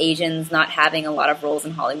whole Asians not having a lot of roles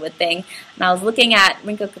in Hollywood thing. And I was looking at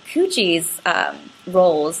Rinko Kikuchi's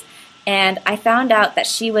roles, and I found out that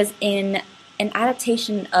she was in an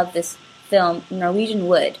adaptation of this film, Norwegian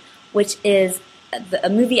Wood, which is a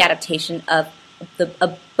movie adaptation of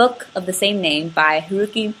a book of the same name by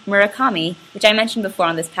Haruki Murakami, which I mentioned before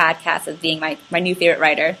on this podcast as being my new favorite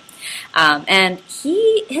writer. And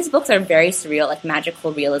his books are very surreal,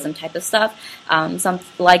 magical realism type of stuff. Some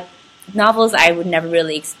novels I would never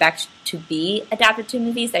really expect to be adapted to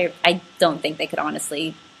movies. I don't think they could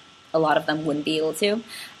honestly. A lot of them wouldn't be able to.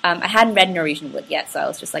 I hadn't read Norwegian Wood yet, so I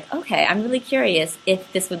was just okay, I'm really curious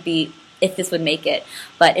if this would make it.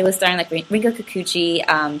 But it was starring Rinko Kikuchi,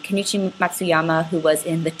 Kenichi Matsuyama, who was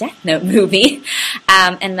in the Death Note movie,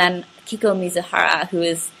 and then Kiko Mizuhara, who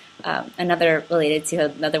is another related to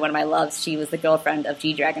another one of my loves. She was the girlfriend of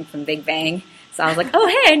G-Dragon from Big Bang. So I was oh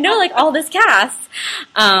hey, I know all this cast.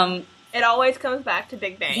 It always comes back to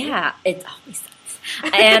Big Bang. Yeah, it always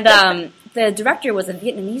does. And the director was a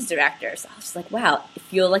Vietnamese director, so I was just wow, I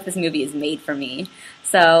feel like this movie is made for me.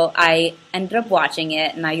 So I ended up watching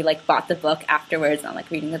it, and I bought the book afterwards, and I'm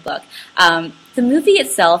reading the book. The movie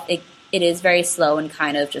itself, it is very slow and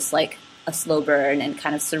kind of just a slow burn and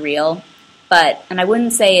kind of surreal. And I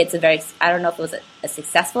wouldn't say it's I don't know if it was a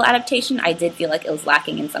successful adaptation. I did feel it was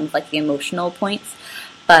lacking in some of the emotional points,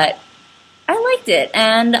 but I liked it,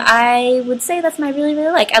 and I would say that's my really,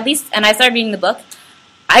 really like. At least, and I started reading the book.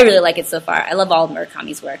 I really like it so far. I love all of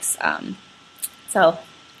Murakami's works. So,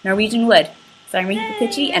 Norwegian Wood, starring Rinko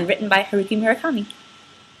Kikuchi and written by Haruki Murakami.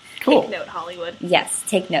 Cool. Take note, Hollywood. Yes,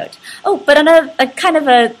 take note. Oh, but on a kind of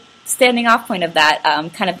a standing off point of that,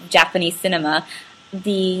 kind of Japanese cinema,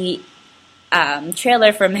 the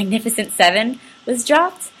trailer for Magnificent Seven was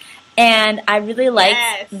dropped, and I really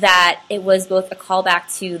liked that it was both a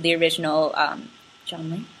callback to the original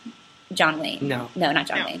John Wayne. No, not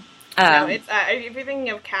John Wayne. No, it's if you're thinking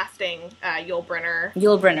of casting Yul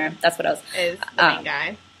Brynner, that's what I was. Is the main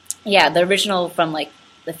guy? Yeah, the original from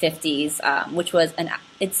the 50s, which was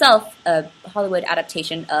itself a Hollywood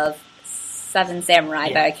adaptation of Seven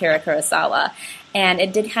Samurai by Akira Kurosawa. And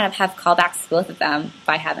it did kind of have callbacks to both of them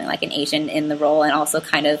by having like an Asian in the role and also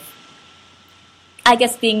kind of, I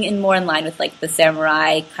guess, being more in line with like the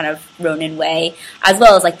samurai kind of Ronin way, as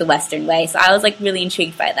well as like the Western way. So I was like really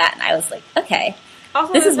intrigued by that, and I was like, okay,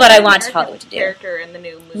 also, this is what I want Hollywood to do. Character in the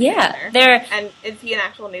new movie. Yeah, and is he an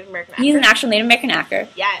actual Native American actor? He's an actual Native American actor.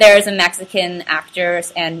 Yes. There's a Mexican actor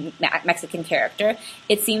and Mexican character.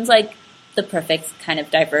 It seems like the perfect kind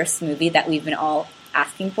of diverse movie that we've been all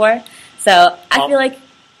asking for. So I feel like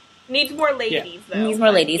needs more ladies. Though. Needs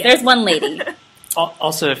more ladies. Yeah. There's one lady.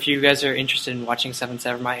 Also, if you guys are interested in watching Seven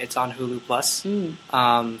Samurai, it's on Hulu Plus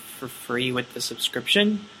for free with the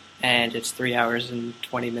subscription, and it's 3 hours and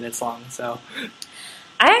 20 minutes long. So,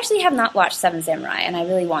 I actually have not watched Seven Samurai, and I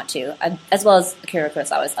really want to, as well as Akira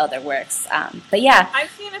Kurosawa's other works. But yeah,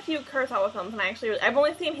 I've seen a few Kurosawa films, and I've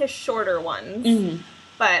only seen his shorter ones,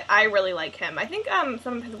 but I really like him. I think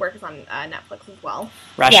some of his work is on Netflix as well.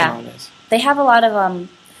 Rashomon is. They have a lot of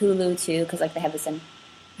Hulu too, because like they have this in.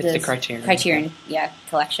 It's the Criterion.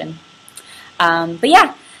 Collection. But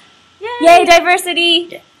yeah. Yay, diversity!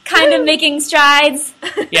 Yeah. Kind of making strides.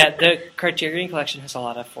 Yeah, the Criterion Collection has a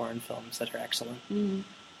lot of foreign films that are excellent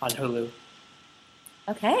on Hulu.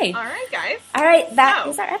 Okay. All right, guys. All right, that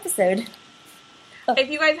is our episode. Oh. If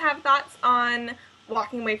you guys have thoughts on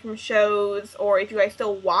walking away from shows, or if you guys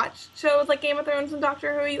still watch shows like Game of Thrones and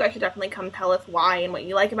Doctor Who, you guys should definitely come tell us why and what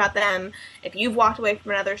you like about them. If you've walked away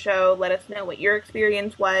from another show, let us know what your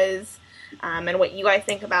experience was, and what you guys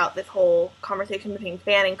think about this whole conversation between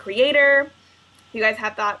fan and creator. If you guys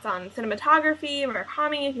have thoughts on cinematography,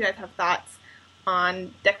 Murakami, if you guys have thoughts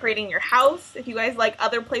on decorating your house, if you guys like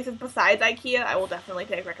other places besides IKEA, I will definitely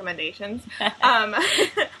take recommendations.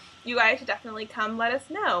 You guys should definitely come let us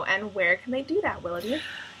know. And where can they do that, Willoughby?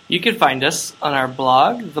 You can find us on our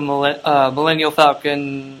blog, the Millennial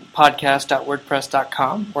Falcon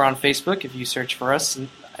Podcast.wordpress.com. We're on Facebook if you search for us in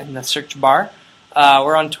the search bar.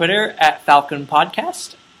 We're on Twitter at Falcon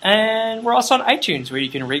Podcast. And we're also on iTunes where you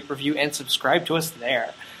can rate, review, and subscribe to us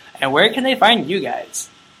there. And where can they find you guys?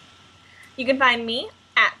 You can find me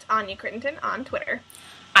at Anya Crittenton on Twitter.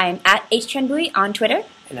 I am at H-Tranbui on Twitter.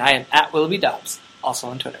 And I am at Willoughby Dobbs, also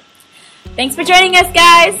on Twitter. Thanks for joining us,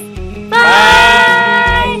 guys. Bye!